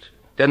ist,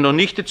 der noch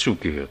nicht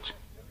dazugehört.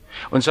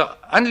 Unser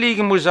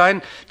Anliegen muss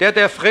sein,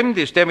 der fremd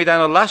ist, der mit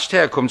einer Last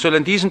herkommt, soll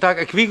an diesem Tag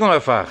Erquickung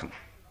erfahren.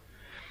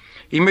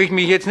 Ich möchte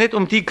mich jetzt nicht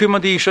um die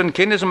kümmern, die ich schon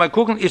kenne, sondern mal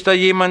gucken, ist da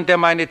jemand, der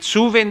meine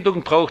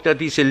Zuwendung braucht, der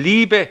diese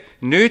Liebe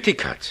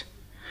nötig hat,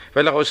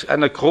 weil er aus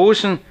einer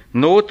großen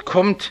Not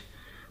kommt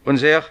und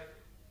sehr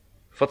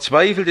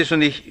verzweifelt ist.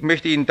 Und ich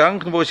möchte Ihnen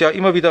danken, wo Sie ja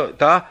immer wieder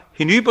da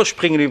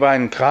hinüberspringen über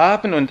einen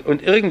Graben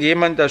und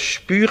irgendjemand das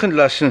spüren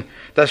lassen,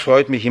 das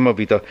freut mich immer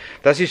wieder.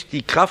 Das ist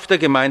die Kraft der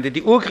Gemeinde.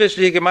 Die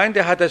urchristliche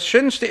Gemeinde hat das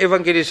schönste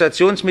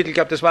Evangelisationsmittel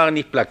gehabt. Das waren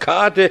nicht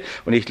Plakate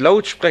und nicht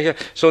Lautsprecher,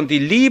 sondern die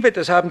Liebe,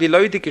 das haben die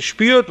Leute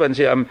gespürt, wenn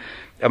sie am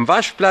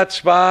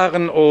Waschplatz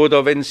waren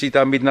oder wenn sie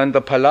da miteinander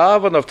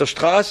palavern, auf der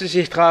Straße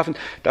sich trafen.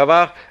 Da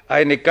war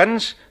eine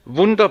ganz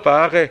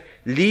wunderbare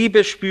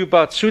Liebe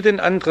spürbar zu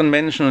den anderen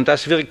Menschen und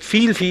das wirkt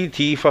viel, viel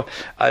tiefer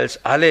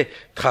als alle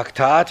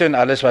Traktate und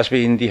alles, was wir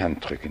ihnen in die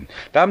Hand drücken.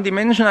 Da haben die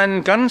Menschen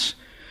ein ganz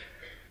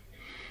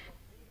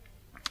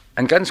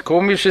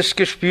komisches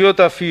Gespür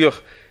dafür.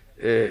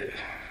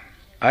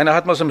 Einer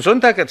hat mir es am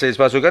Sonntag erzählt, es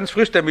war so ganz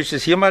frisch, der müsste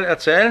es hier mal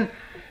erzählen,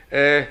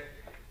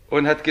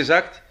 und hat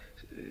gesagt,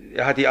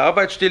 er hat die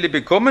Arbeitsstelle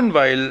bekommen,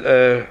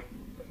 weil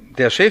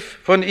der Chef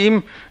von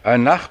ihm,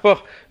 ein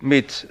Nachbar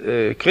mit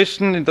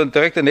Christen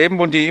direkt daneben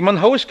wohnt, die immer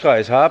einen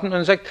Hauskreis haben,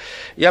 und sagt,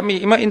 ich habe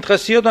mich immer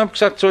interessiert und habe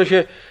gesagt,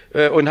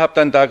 und habe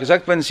dann da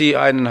gesagt, wenn Sie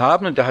einen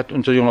haben, und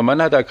unser junger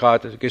Mann hat da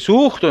gerade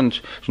gesucht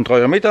und ist ein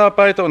treuer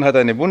Mitarbeiter und hat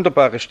eine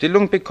wunderbare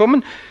Stellung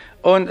bekommen,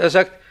 und er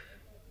sagt,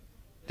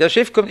 der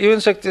Chef kommt immer und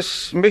sagt,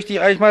 das möchte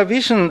ich eigentlich mal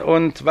wissen,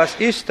 und was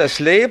ist das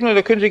Leben? Und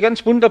da können Sie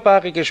ganz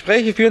wunderbare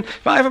Gespräche führen.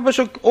 War einfach mal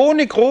so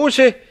ohne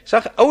große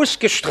Sache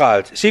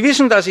ausgestrahlt. Sie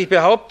wissen, dass ich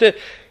behaupte,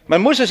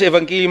 man muss das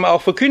Evangelium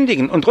auch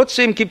verkündigen. Und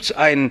trotzdem gibt es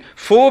ein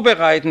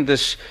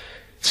vorbereitendes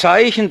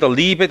Zeichen der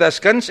Liebe,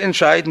 das ganz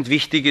entscheidend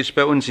wichtig ist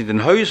bei uns in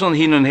den Häusern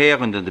hin und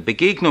her und in der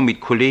Begegnung mit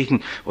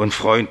Kollegen und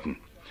Freunden.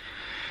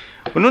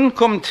 Und nun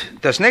kommt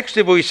das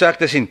nächste, wo ich sage,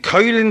 das sind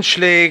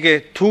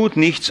Keulenschläge, tut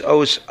nichts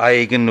aus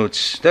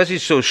Eigennutz. Das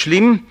ist so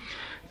schlimm,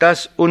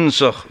 dass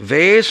unser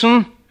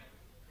Wesen,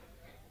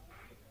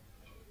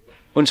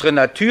 unsere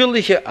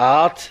natürliche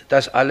Art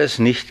das alles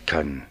nicht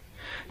kann.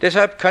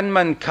 Deshalb kann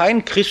man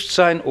kein Christ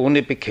sein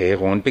ohne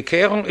Bekehrung. Und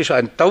Bekehrung ist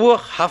ein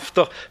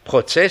dauerhafter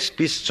Prozess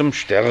bis zum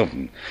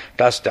Sterben,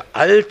 dass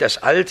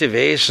das alte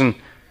Wesen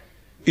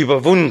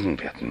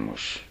überwunden werden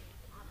muss.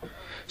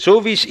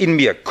 So wie es in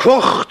mir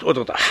kocht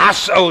oder der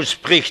Hass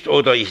ausbricht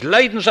oder ich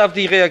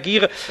leidenschaftlich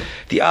reagiere,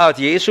 die Art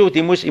Jesu,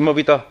 die muss immer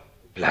wieder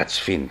Platz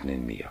finden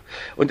in mir.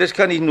 Und das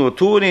kann ich nur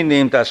tun,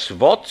 indem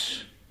das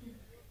Wort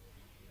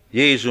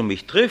Jesu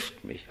mich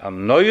trifft, mich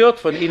erneuert,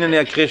 von innen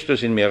her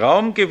Christus in mir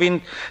Raum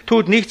gewinnt,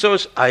 tut nichts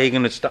aus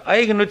Eigennutz. Der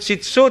Eigennutz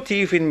sitzt so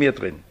tief in mir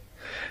drin.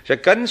 Es ist ja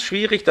ganz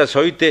schwierig, dass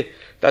heute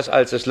das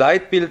als das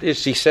Leitbild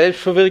ist, sich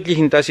selbst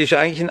verwirklichen. Das ist ja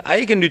eigentlich ein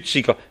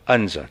eigennütziger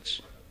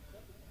Ansatz.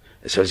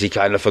 Es soll sich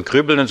keiner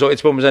verkrüppeln und so,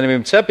 jetzt wollen wir es mit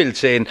dem Zerrbild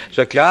sehen, ist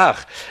ja klar.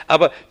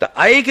 Aber der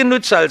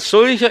Eigennutz als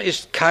solcher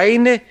ist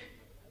keine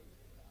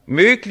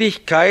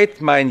Möglichkeit,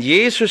 mein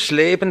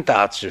Jesusleben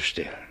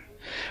darzustellen.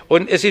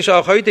 Und es ist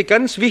auch heute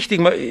ganz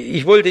wichtig,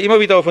 ich wollte immer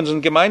wieder auf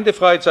unseren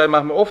Gemeindefreizeit,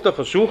 machen wir oft den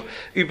Versuch,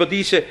 über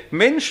diese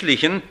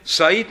menschlichen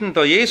Seiten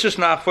der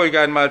Jesus-Nachfolge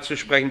einmal zu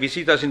sprechen. Wie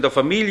sieht das in der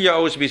Familie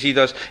aus? Wie sieht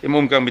das im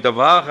Umgang mit der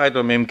Wahrheit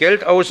und mit dem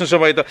Geld aus und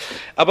so weiter?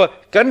 Aber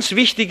ganz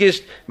wichtig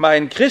ist,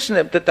 mein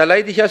Christen, da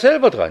leide ich ja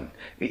selber dran.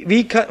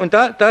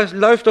 Da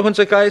läuft doch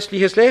unser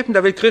geistliches Leben,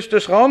 da will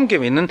Christus Raum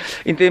gewinnen,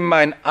 indem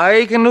mein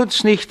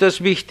Eigennutz nicht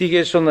das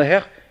Wichtige ist, sondern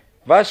Herr,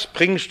 was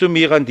bringst du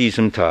mir an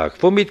diesem Tag?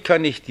 Womit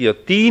kann ich dir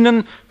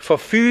dienen?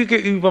 Verfüge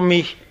über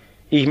mich.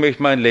 Ich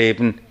möchte mein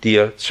Leben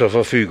dir zur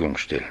Verfügung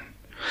stellen.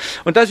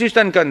 Und das ist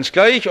dann ganz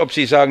gleich, ob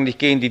Sie sagen, ich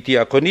gehe in die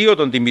Diakonie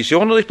oder in die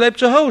Mission oder ich bleibe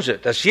zu Hause.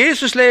 Das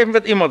Jesusleben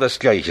wird immer das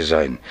Gleiche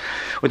sein.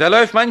 Und da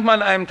läuft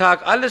manchmal an einem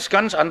Tag alles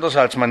ganz anders,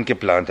 als man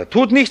geplant hat.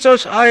 Tut nichts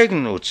aus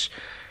Eigennutz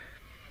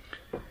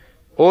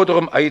oder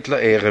um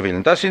eitler Ehre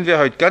willen. Da sind wir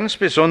heute ganz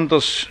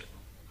besonders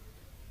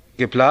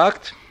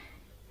geplagt,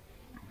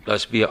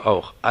 dass wir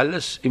auch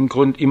alles im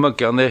Grund immer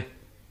gerne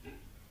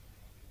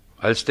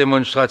als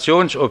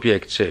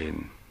Demonstrationsobjekt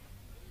sehen.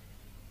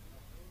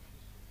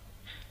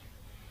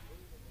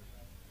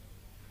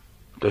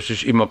 Das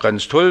ist immer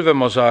ganz toll, wenn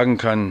man sagen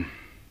kann,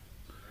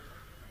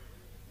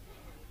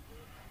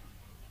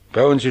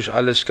 bei uns ist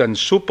alles ganz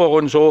super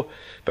und so,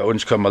 bei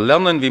uns kann man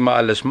lernen, wie man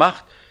alles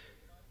macht.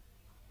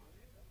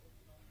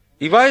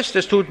 Ich weiß,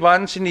 das tut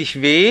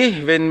wahnsinnig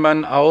weh, wenn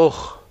man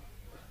auch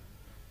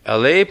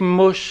erleben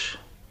muss,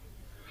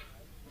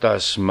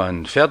 dass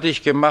man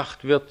fertig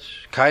gemacht wird,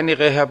 keine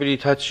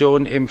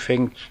Rehabilitation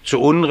empfängt,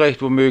 zu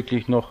Unrecht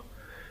womöglich noch.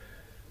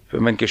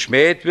 Wenn man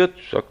geschmäht wird,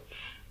 sagt,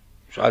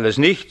 ist alles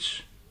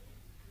nichts.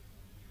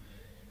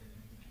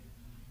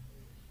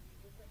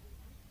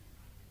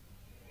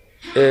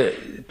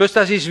 Bloß,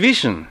 dass Sie es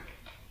wissen.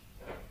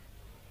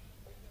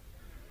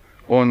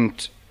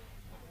 Und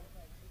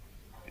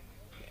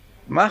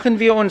machen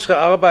wir unsere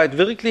Arbeit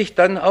wirklich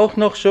dann auch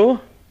noch so?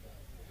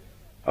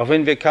 Auch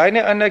wenn wir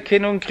keine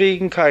Anerkennung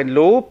kriegen, kein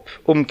Lob,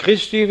 um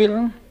Christi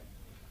willen?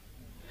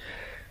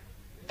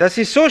 Das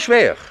ist so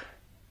schwer.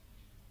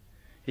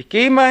 Ich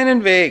gehe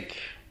meinen Weg,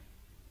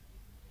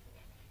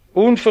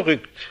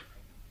 unverrückt,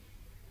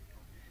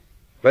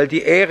 weil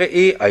die Ehre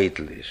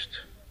eitel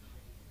ist.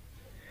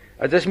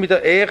 Also das mit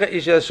der Ehre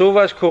ist ja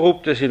sowas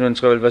Korruptes in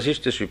unserer Welt. Was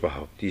ist das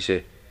überhaupt,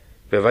 diese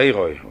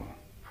Beweihräucherung?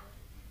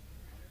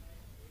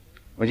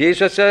 Und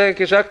Jesus hat ja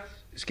gesagt,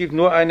 es gibt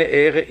nur eine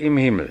Ehre im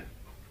Himmel.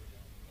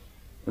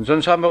 Und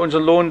sonst haben wir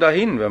unseren Lohn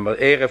dahin, wenn wir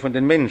Ehre von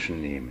den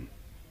Menschen nehmen.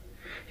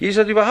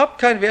 Jesus hat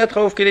überhaupt keinen Wert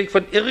darauf gelegt,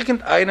 von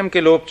irgendeinem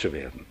gelobt zu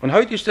werden. Und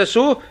heute ist das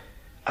so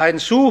ein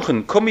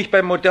Suchen, komme ich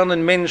beim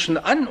modernen Menschen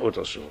an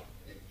oder so.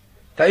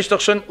 Da ist doch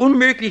schon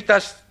unmöglich,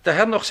 dass der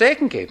Herr noch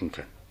Segen geben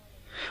kann.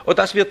 Oder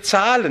dass wir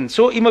Zahlen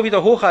so immer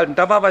wieder hochhalten,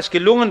 da war was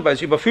gelungen, weil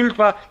es überfüllt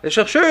war. Das ist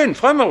doch schön,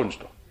 freuen wir uns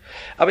doch.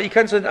 Aber ich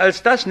kann es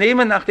als das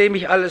nehmen, nachdem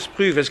ich alles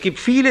prüfe. Es gibt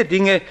viele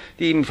Dinge,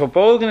 die im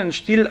Verborgenen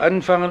still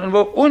anfangen und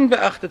wo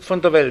unbeachtet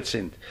von der Welt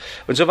sind.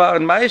 Und so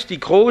waren meist die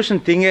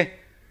großen Dinge,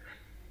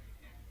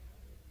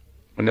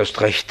 und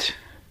erst recht,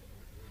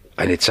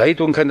 eine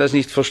Zeitung kann das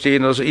nicht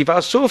verstehen. Also ich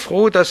war so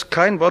froh, dass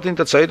kein Wort in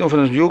der Zeitung von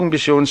unserem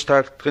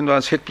Jugendmissionstag drin war.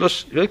 Es hätte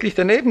bloß wirklich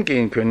daneben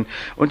gehen können.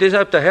 Und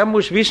deshalb, der Herr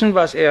muss wissen,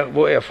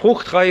 wo er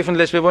Frucht reifen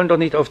lässt. Wir wollen doch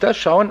nicht auf das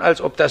schauen, als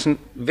ob das ein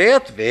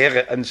Wert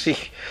wäre an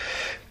sich.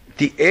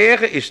 Die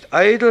Ehre ist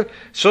eitel,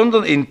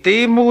 sondern in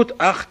Demut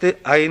achte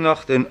einer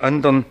den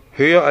anderen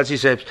höher als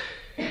sich selbst.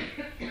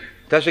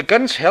 Das ist ein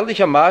ganz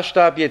herrlicher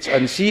Maßstab jetzt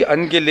an Sie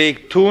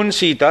angelegt. Tun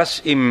Sie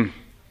das im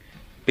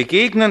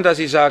Begegnen, dass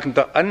Sie sagen,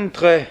 der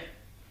andere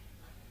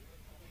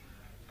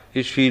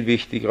ist viel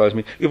wichtiger als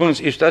mich. Übrigens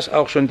ist das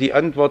auch schon die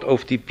Antwort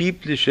auf die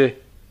biblische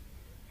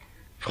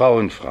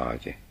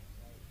Frauenfrage.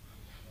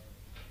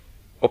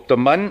 Ob der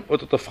Mann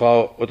oder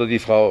die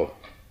Frau.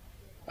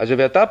 Also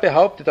wer da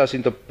behauptet, dass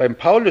beim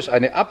Paulus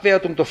eine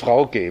Abwertung der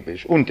Frau gäbe,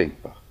 ist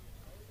undenkbar.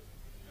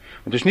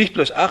 Und das ist nicht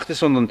bloß achte,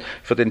 sondern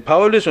für den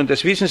Paulus, und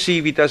das wissen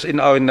Sie, wie das in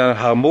einer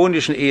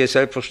harmonischen Ehe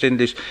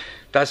selbstverständlich ist,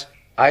 dass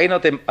einer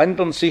dem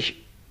anderen sich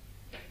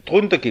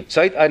drunter gibt.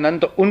 Seid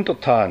einander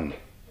untertan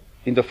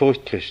in der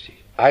Furcht Christi.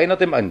 Einer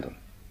dem anderen.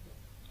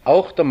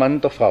 Auch der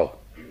Mann der Frau.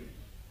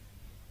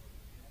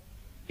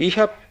 Ich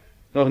habe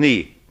noch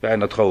nie bei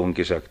einer Trauung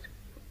gesagt,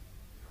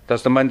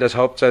 dass der Mann das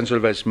Haupt sein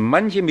soll, weil es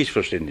manche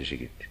Missverständnisse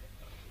gibt,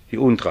 die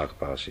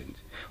untragbar sind.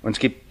 Und es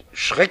gibt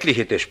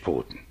schreckliche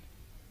Despoten,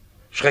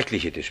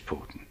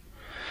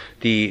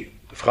 die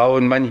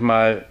Frauen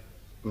manchmal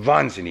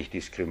wahnsinnig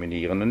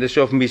diskriminieren. Und es ist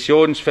auf dem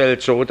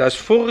Missionsfeld so, dass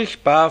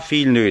furchtbar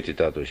viel Nöte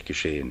dadurch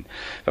geschehen,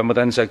 wenn man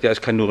dann sagt, ja,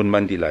 es kann nur ein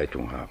Mann die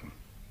Leitung haben.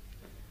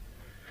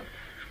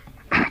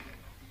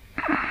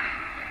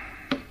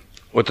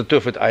 Oder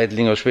dürfen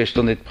Eidlinger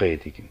Schwestern nicht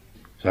predigen?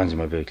 Sagen Sie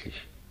mal wirklich.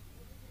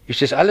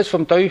 Ist das alles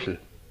vom Teufel?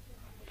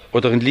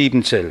 Oder in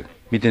Liebenzell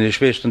mit den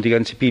Schwestern die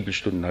ganze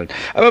Bibelstunden halten.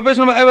 Aber müssen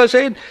wir mal einmal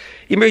sehen,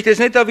 ich möchte jetzt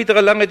nicht da wieder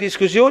eine lange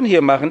Diskussion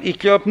hier machen. Ich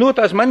glaube nur,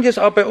 dass manches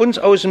auch bei uns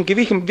aus dem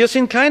Gewicht kommt. Wir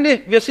sind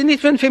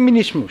nicht für den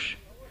Feminismus.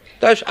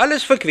 Da ist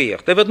alles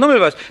verquert. Da wird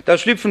nochmal was. Da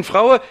schlüpfen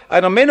Frauen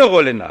einer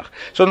Männerrolle nach.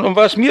 Sondern um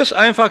was mir es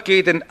einfach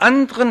geht, den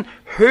anderen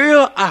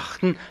höher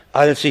achten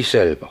als ich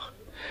selber.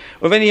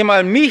 Und wenn ich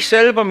mal mich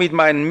selber mit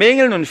meinen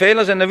Mängeln und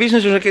Fehlern sehe, dann wissen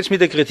Sie, dann geht es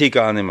mit der Kritik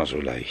gar nicht mehr so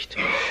leicht.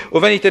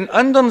 Und wenn ich den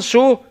anderen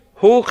so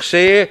hoch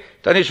sehe,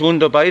 dann ist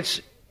wunderbar.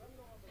 Jetzt,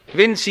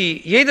 wenn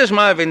Sie jedes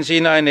Mal, wenn Sie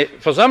in eine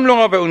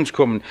Versammlung bei uns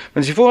kommen,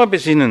 wenn Sie vorher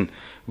besinnen,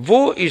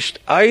 wo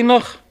ist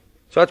einer,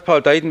 so hat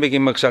Paul Deidenbeck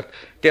immer gesagt,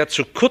 der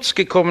zu kurz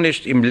gekommen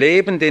ist im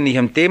Leben, den ich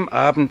an dem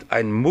Abend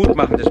ein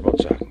mutmachendes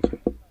Wort sagen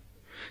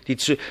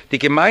kann. Die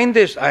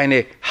Gemeinde ist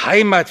eine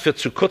Heimat für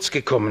zu kurz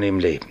gekommen im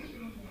Leben.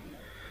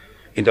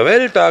 In der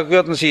Welt, da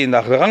würden sie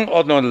nach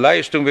Rangordnung und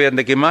Leistung werden.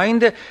 Der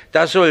Gemeinde,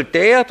 da soll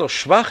der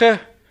Schwache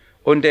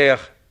und der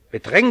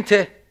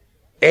Bedrängte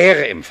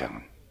Ehre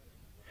empfangen.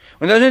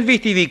 Und das ist nicht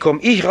wichtig, wie komme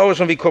ich raus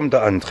und wie kommt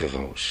der andere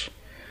raus.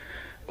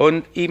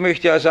 Und ich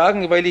möchte ja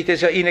sagen, weil ich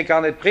das ja Ihnen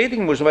gar nicht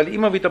predigen muss, weil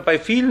immer wieder bei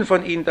vielen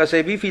von Ihnen, da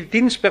sehe, wie viel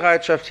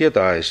Dienstbereitschaft hier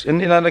da ist. Und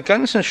in einer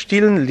ganzen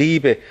stillen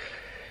Liebe,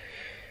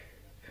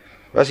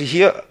 was ich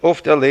hier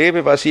oft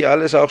erlebe, was Sie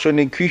alles auch schon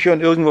in der Küche und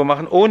irgendwo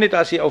machen, ohne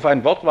dass Sie auf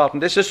ein Wort warten.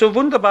 Das ist so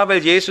wunderbar, weil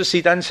Jesus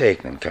Sie dann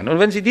segnen kann. Und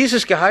wenn Sie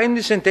dieses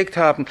Geheimnis entdeckt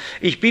haben,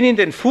 ich bin in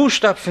den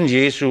Fußstapfen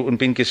Jesu und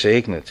bin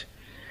gesegnet.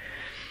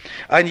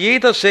 Ein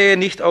jeder sehe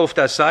nicht auf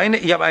das Seine.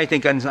 Ich habe eigentlich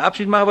den ganzen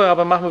Abschnitt machen,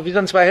 aber machen wir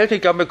wieder in 2 Hälften.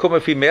 Ich glaube, wir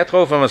kommen viel mehr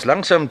drauf, wenn wir es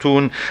langsam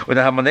tun. Und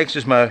dann haben wir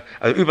nächstes Mal,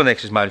 also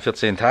übernächstes Mal in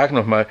 14 Tagen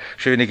nochmal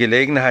schöne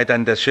Gelegenheit,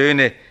 dann das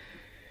schöne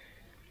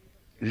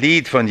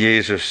Lied von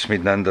Jesus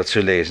miteinander zu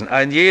lesen.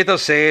 Ein jeder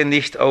sehe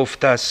nicht auf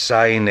das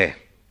Seine.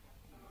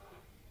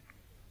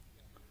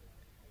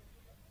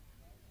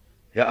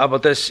 Ja, aber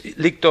das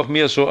liegt doch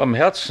mir so am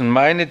Herzen.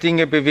 Meine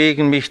Dinge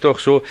bewegen mich doch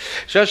so.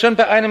 Ist ja schon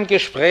bei einem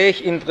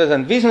Gespräch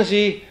interessant. Wissen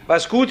Sie,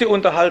 was gute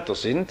Unterhalter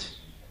sind?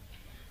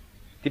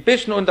 Die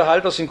besten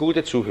Unterhalter sind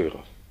gute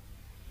Zuhörer.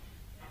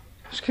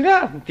 Das ist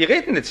klar, die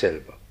reden nicht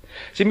selber.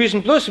 Sie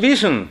müssen bloß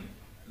wissen,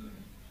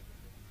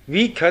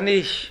 wie kann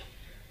ich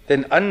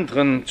den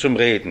anderen zum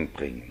Reden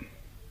bringen.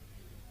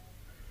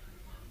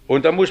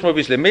 Und da muss man ein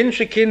bisschen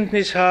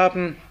Menschenkenntnis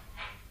haben.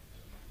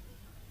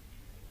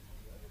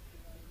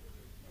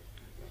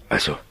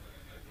 Also,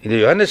 in der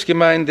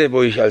Johannesgemeinde,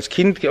 wo ich als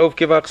Kind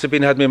aufgewachsen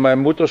bin, hat mir meine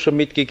Mutter schon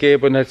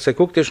mitgegeben und hat gesagt,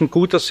 guck, das ist ein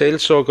guter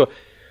Seelsorger,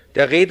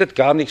 der redet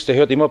gar nichts, der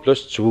hört immer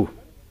bloß zu.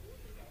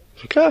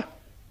 Ist klar.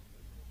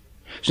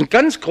 Das ist ein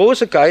ganz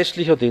großer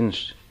geistlicher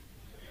Dienst.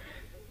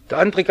 Der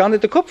andere gar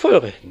nicht den Kopf voll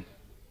reden.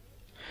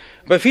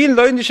 Bei vielen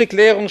Leuten ist die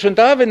Klärung schon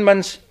da, wenn man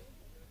es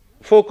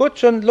vor Gott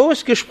schon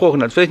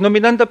losgesprochen hat, vielleicht nur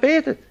miteinander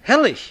betet.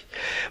 Herrlich.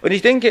 Und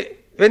ich denke,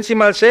 wenn Sie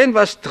mal sehen,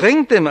 was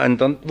drängt dem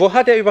anderen, wo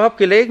hat er überhaupt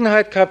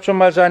Gelegenheit gehabt, schon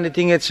mal seine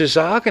Dinge zu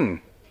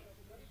sagen?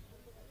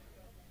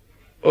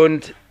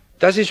 Und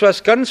das ist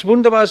was ganz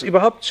Wunderbares,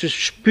 überhaupt zu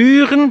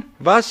spüren,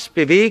 was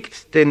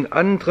bewegt den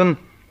anderen.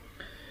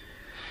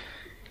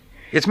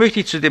 Jetzt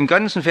möchte ich zu dem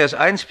ganzen Vers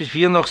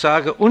 1-4 noch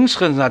sagen,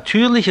 unser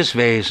natürliches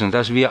Wesen,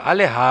 das wir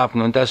alle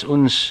haben und das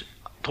uns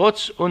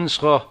trotz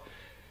unserer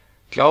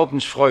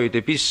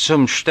Glaubensfreude bis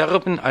zum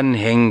Sterben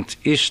anhängt,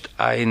 ist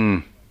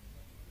ein,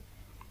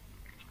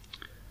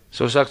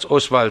 so sagt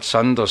Oswald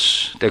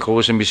Sanders, der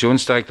große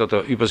Missionsdirektor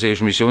der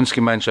Überseeischen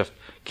Missionsgemeinschaft,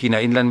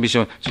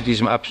 China-Inland-Mission, zu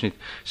diesem Abschnitt,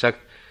 sagt,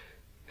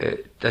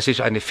 das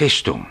ist eine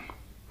Festung.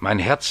 Mein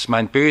Herz,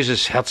 mein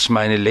böses Herz,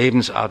 meine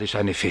Lebensart ist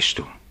eine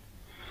Festung.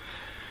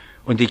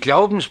 Und die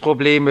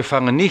Glaubensprobleme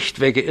fangen nicht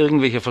wegen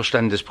irgendwelcher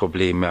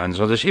Verstandesprobleme an,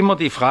 sondern es ist immer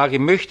die Frage,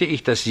 möchte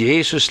ich das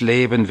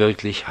Jesusleben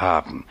wirklich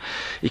haben?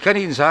 Ich kann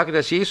Ihnen sagen,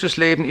 das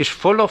Jesusleben ist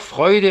voller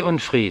Freude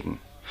und Frieden.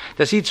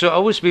 Das sieht so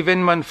aus, wie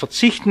wenn man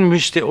verzichten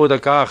müsste oder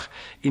gar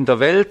in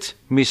der Welt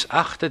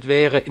missachtet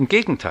wäre. Im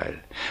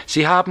Gegenteil.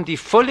 Sie haben die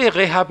volle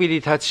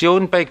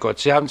Rehabilitation bei Gott.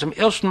 Sie haben zum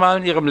ersten Mal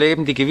in Ihrem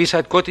Leben die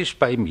Gewissheit, Gott ist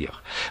bei mir.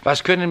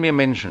 Was können mir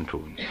Menschen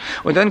tun?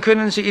 Und dann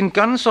können Sie in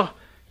ganzer,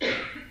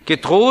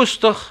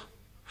 getroster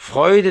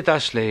Freude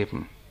das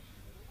Leben.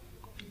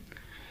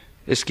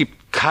 Es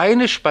gibt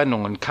keine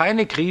Spannungen,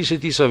 keine Krise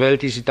dieser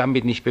Welt, die Sie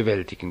damit nicht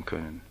bewältigen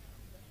können.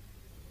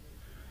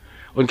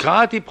 Und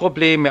gerade die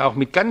Probleme, auch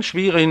mit ganz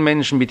schwierigen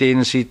Menschen, mit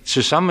denen Sie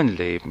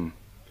zusammenleben,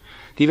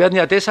 die werden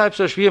ja deshalb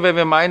so schwierig, weil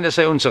wir meinen, es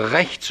sei unser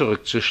Recht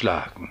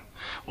zurückzuschlagen.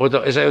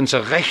 Oder es sei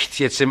unser Recht,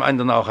 jetzt dem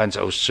anderen auch eins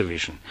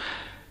auszuwischen.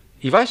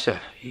 Ich weiß ja,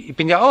 ich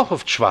bin ja auch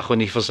oft schwach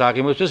und ich versage.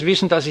 Ich muss bloß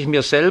wissen, dass ich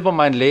mir selber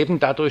mein Leben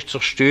dadurch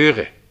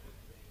zerstöre.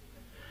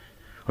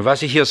 Und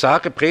was ich hier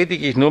sage,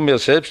 predige ich nur mir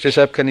selbst,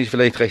 deshalb kann ich es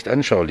vielleicht recht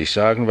anschaulich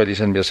sagen, weil ich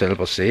es an mir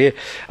selber sehe.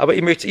 Aber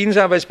ich möchte es Ihnen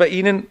sagen, weil es bei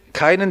Ihnen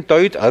keinen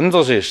Deut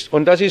anders ist.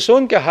 Und das ist so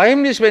ein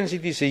Geheimnis, wenn Sie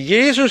diese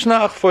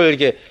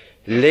Jesus-Nachfolge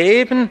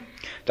leben,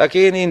 da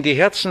gehen Ihnen die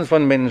Herzen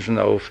von Menschen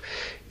auf.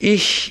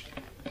 Ich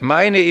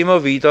meine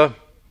immer wieder,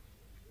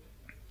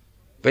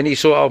 wenn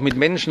ich so auch mit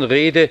Menschen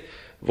rede,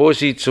 wo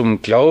sie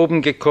zum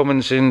Glauben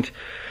gekommen sind,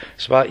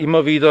 es war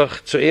immer wieder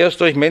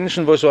zuerst durch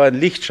Menschen, wo so ein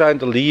Lichtschein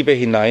der Liebe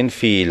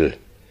hineinfiel.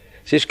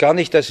 Es ist gar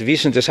nicht das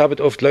Wissen, das haben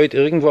oft Leute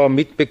irgendwo auch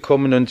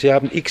mitbekommen und sie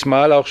haben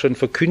x-mal auch schon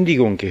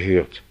Verkündigung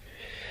gehört.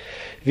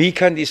 Wie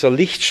kann dieser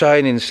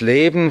Lichtschein ins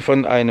Leben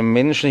von einem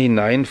Menschen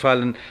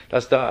hineinfallen,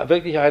 dass da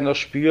wirklich einer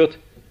spürt?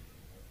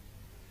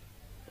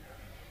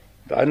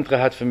 Der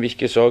andere hat für mich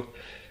gesorgt,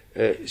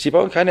 Sie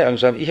brauchen keine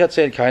Angst haben, ich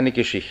erzähle keine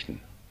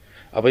Geschichten.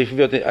 Aber ich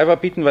würde einfach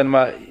bitten, wenn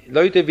mal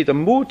Leute wieder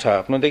Mut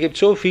haben, und da gibt es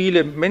so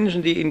viele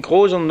Menschen, die in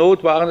großer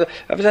Not waren,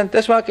 aber sagen,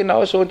 das war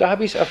genau so, und da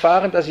habe ich es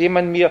erfahren, dass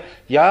jemand mir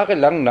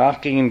jahrelang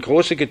nachging in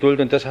großer Geduld,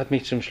 und das hat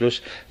mich zum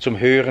Schluss zum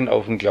Hören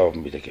auf den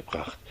Glauben wieder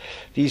gebracht.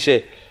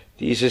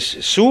 Dieses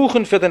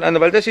Suchen für den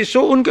anderen, weil das ist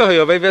so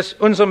ungeheuer, weil es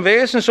unserem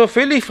Wesen so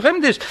völlig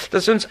fremd ist,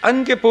 dass uns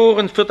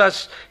angeboren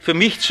für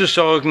mich zu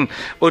sorgen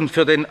und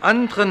für den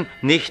anderen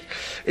nicht.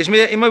 Ist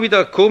mir ja immer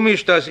wieder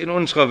komisch, dass in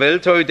unserer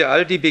Welt heute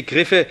all die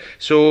Begriffe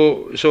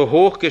so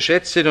hoch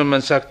geschätzt sind und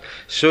man sagt,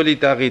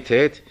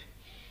 Solidarität,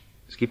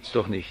 das gibt's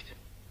doch nicht.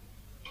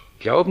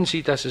 Glauben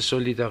Sie, dass es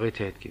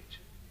Solidarität gibt?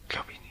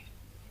 Glaube ich nicht.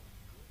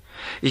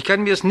 Ich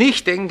kann mir es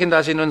nicht denken,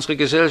 dass in unserer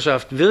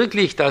Gesellschaft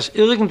wirklich das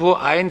irgendwo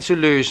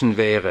einzulösen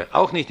wäre.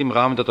 Auch nicht im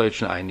Rahmen der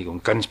deutschen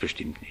Einigung, ganz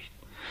bestimmt nicht.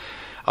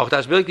 Auch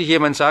dass wirklich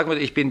jemand sagen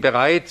würde, ich bin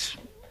bereit,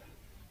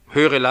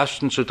 höhere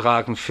Lasten zu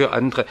tragen für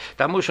andere.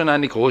 Da muss schon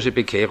eine große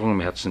Bekehrung im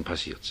Herzen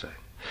passiert sein.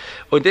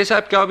 Und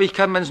deshalb, glaube ich,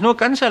 kann man es nur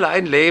ganz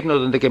allein leben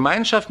oder in der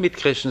Gemeinschaft mit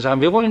Christen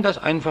sagen, wir wollen das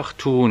einfach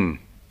tun.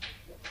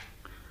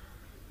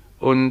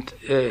 Und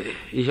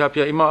ich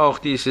habe ja immer auch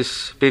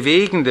dieses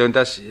Bewegende, und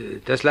das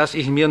lasse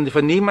ich mir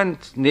von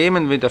niemand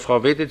nehmen, mit der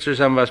Frau Wette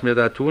zusammen, was wir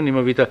da tun,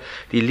 immer wieder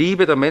die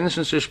Liebe der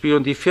Menschen zu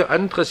spüren, die für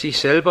andere sich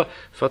selber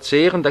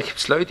verzehren. Da gibt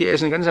es Leute, die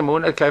essen den ganzen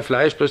Monat kein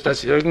Fleisch, bloß dass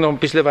sie irgendwo ein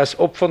bisschen was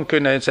opfern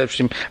können,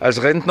 selbst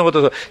als Rentner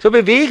oder so. So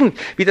bewegend,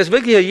 wie das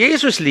wirklich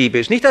Jesus-Liebe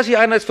ist. Nicht, dass sie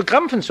einer jetzt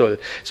verkrampfen soll,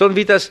 sondern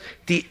wie das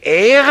die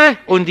Ehre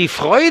und die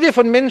Freude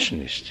von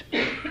Menschen ist.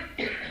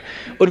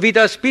 Und wie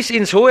das bis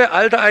ins hohe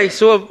Alter eigentlich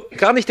so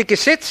gar nicht der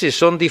Gesetz ist,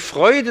 sondern die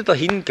Freude der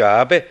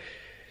Hingabe,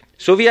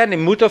 so wie eine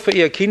Mutter für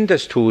ihr Kind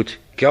das tut.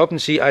 Glauben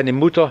Sie, eine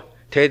Mutter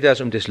täte das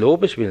um des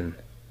Lobes willen?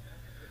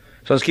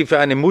 Sondern es gibt für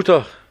eine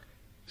Mutter,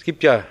 es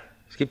gibt ja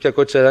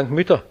Gott sei Dank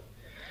Mütter,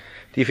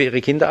 die für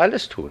ihre Kinder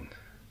alles tun.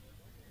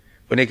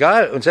 Und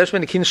egal, und selbst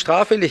wenn ein Kind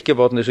straffällig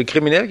geworden ist und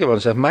kriminell geworden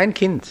ist, sagt, mein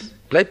Kind,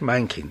 bleibt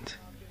mein Kind.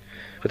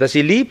 Für das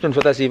sie liebt und für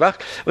das sie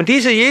wacht. Und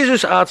diese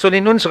Jesusart soll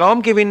in uns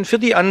Raum gewinnen für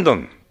die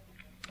anderen.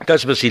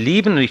 Dass wir sie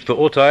lieben und nicht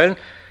verurteilen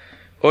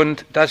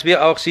und dass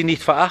wir auch sie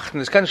nicht verachten.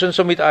 Es kann schon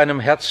so mit einem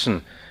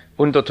Herzen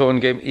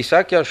Unterton geben. Ich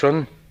sage ja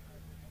schon,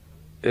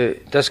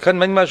 das kann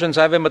manchmal schon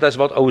sein, wenn wir das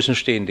Wort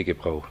Außenstehende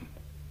gebrauchen.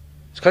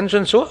 Es kann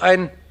schon so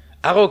ein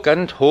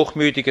arrogant,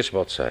 hochmütiges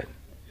Wort sein.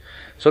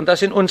 Sondern das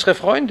sind unsere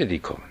Freunde, die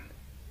kommen.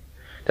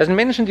 Das sind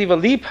Menschen, die wir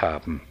lieb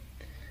haben.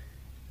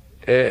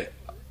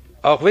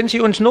 Auch wenn sie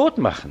uns Not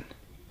machen.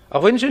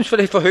 Auch wenn sie uns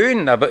vielleicht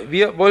verhöhnen, aber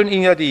wir wollen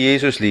ihnen ja die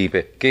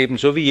Jesusliebe geben,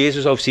 so wie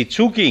Jesus auf sie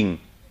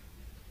zuging.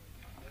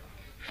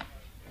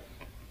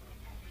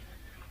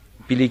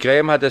 Billy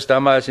Graham hat es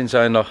damals in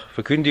seiner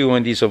Verkündigung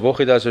in dieser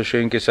Woche da so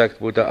schön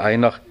gesagt, wo da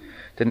einer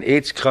den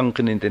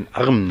AIDS-Kranken in den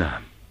Arm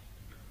nahm,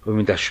 um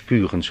ihn das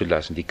spüren zu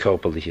lassen, die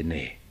körperliche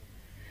Nähe.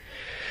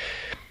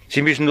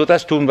 Sie müssen nur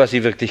das tun, was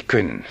sie wirklich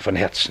können, von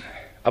Herzen.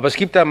 Aber es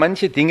gibt da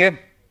manche Dinge,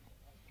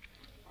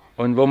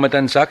 und wo man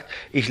dann sagt,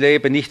 ich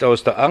lebe nicht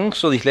aus der Angst,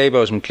 sondern ich lebe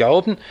aus dem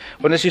Glauben.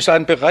 Und es ist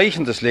ein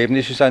bereicherndes Leben.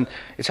 Jetzt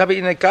habe ich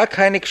Ihnen gar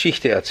keine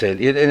Geschichte erzählt.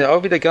 Ich hätte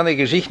auch wieder gerne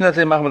Geschichten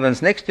erzählt, machen wir dann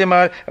das nächste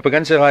Mal. Aber eine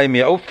ganze Reihe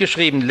mir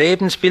aufgeschrieben,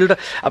 Lebensbilder.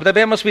 Aber da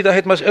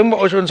hätten wir es irgendwo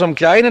aus unserem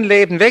kleinen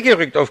Leben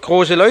weggerückt auf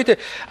große Leute.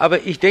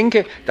 Aber ich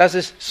denke, dass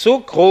es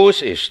so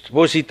groß ist,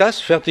 wo Sie das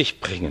fertig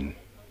bringen.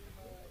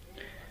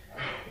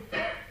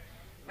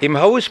 Im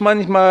Haus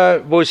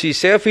manchmal, wo Sie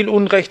sehr viel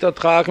Unrecht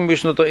ertragen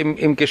müssen oder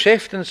im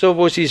Geschäft und so,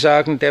 wo Sie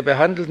sagen, der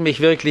behandelt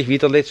mich wirklich wie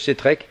der letzte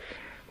Dreck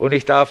und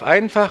ich darf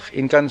einfach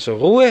in ganzer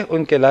Ruhe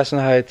und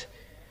Gelassenheit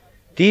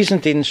diesen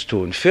Dienst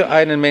tun, für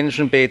einen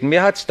Menschen beten.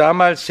 Mir hat es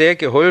damals sehr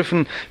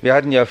geholfen. Wir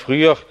hatten ja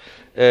früher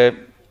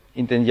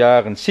in den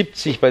Jahren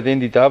 70, bei denen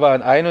die da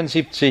waren,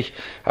 71,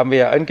 haben wir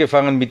ja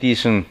angefangen mit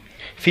diesen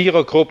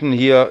Vierergruppen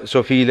hier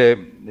so viele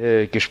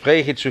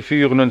Gespräche zu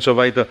führen und so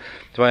weiter.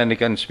 Das war eine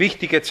ganz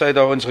wichtige Zeit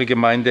auch unserer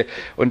Gemeinde.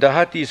 Und da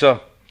hat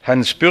dieser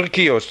Hans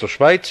Bürki aus der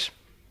Schweiz,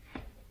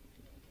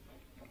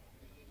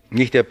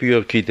 nicht der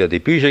Bürki, der die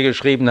Bücher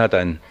geschrieben hat,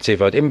 ein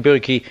CVM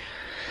Bürki,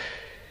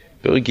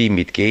 Bürki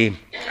mit G,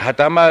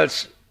 hat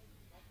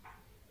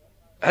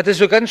es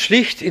so ganz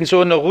schlicht in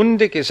so einer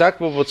Runde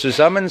gesagt, wo wir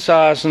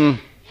zusammensaßen,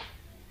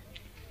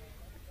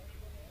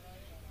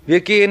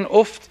 wir gehen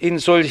oft in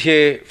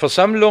solche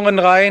Versammlungen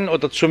rein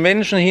oder zu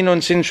Menschen hin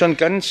und sind schon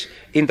ganz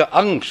in der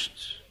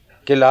Angst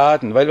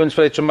geladen, weil uns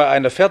vielleicht schon mal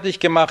einer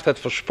fertig gemacht hat,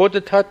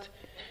 verspottet hat.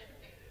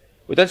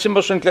 Und dann sind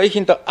wir schon gleich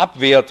in der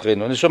Abwehr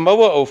drin und es ist schon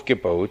Mauer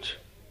aufgebaut.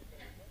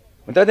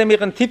 Und dann hat er mir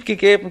einen Tipp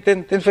gegeben,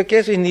 den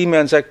vergesse ich nie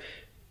mehr und sagt,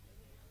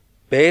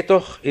 bete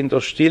doch in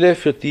der Stille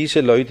für diese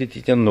Leute,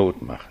 die dir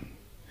Not machen.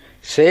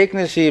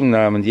 Segne sie im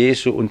Namen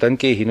Jesu und dann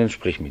geh hin und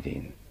sprich mit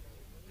ihnen.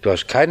 Du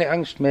hast keine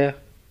Angst mehr.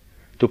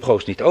 Du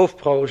brauchst nicht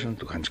aufbrausen,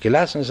 du kannst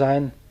gelassen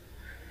sein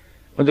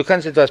und du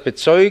kannst etwas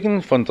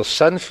bezeugen von der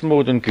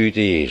Sanftmut und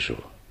Güte Jesu.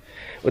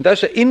 Und da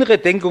ist eine innere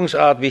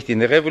Denkungsart wichtig,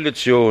 eine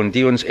Revolution,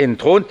 die uns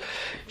entthront.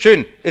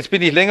 Schön, jetzt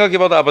bin ich länger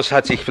geworden, aber es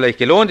hat sich vielleicht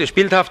gelohnt, ist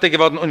bildhafter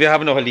geworden und wir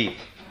haben noch ein Lied.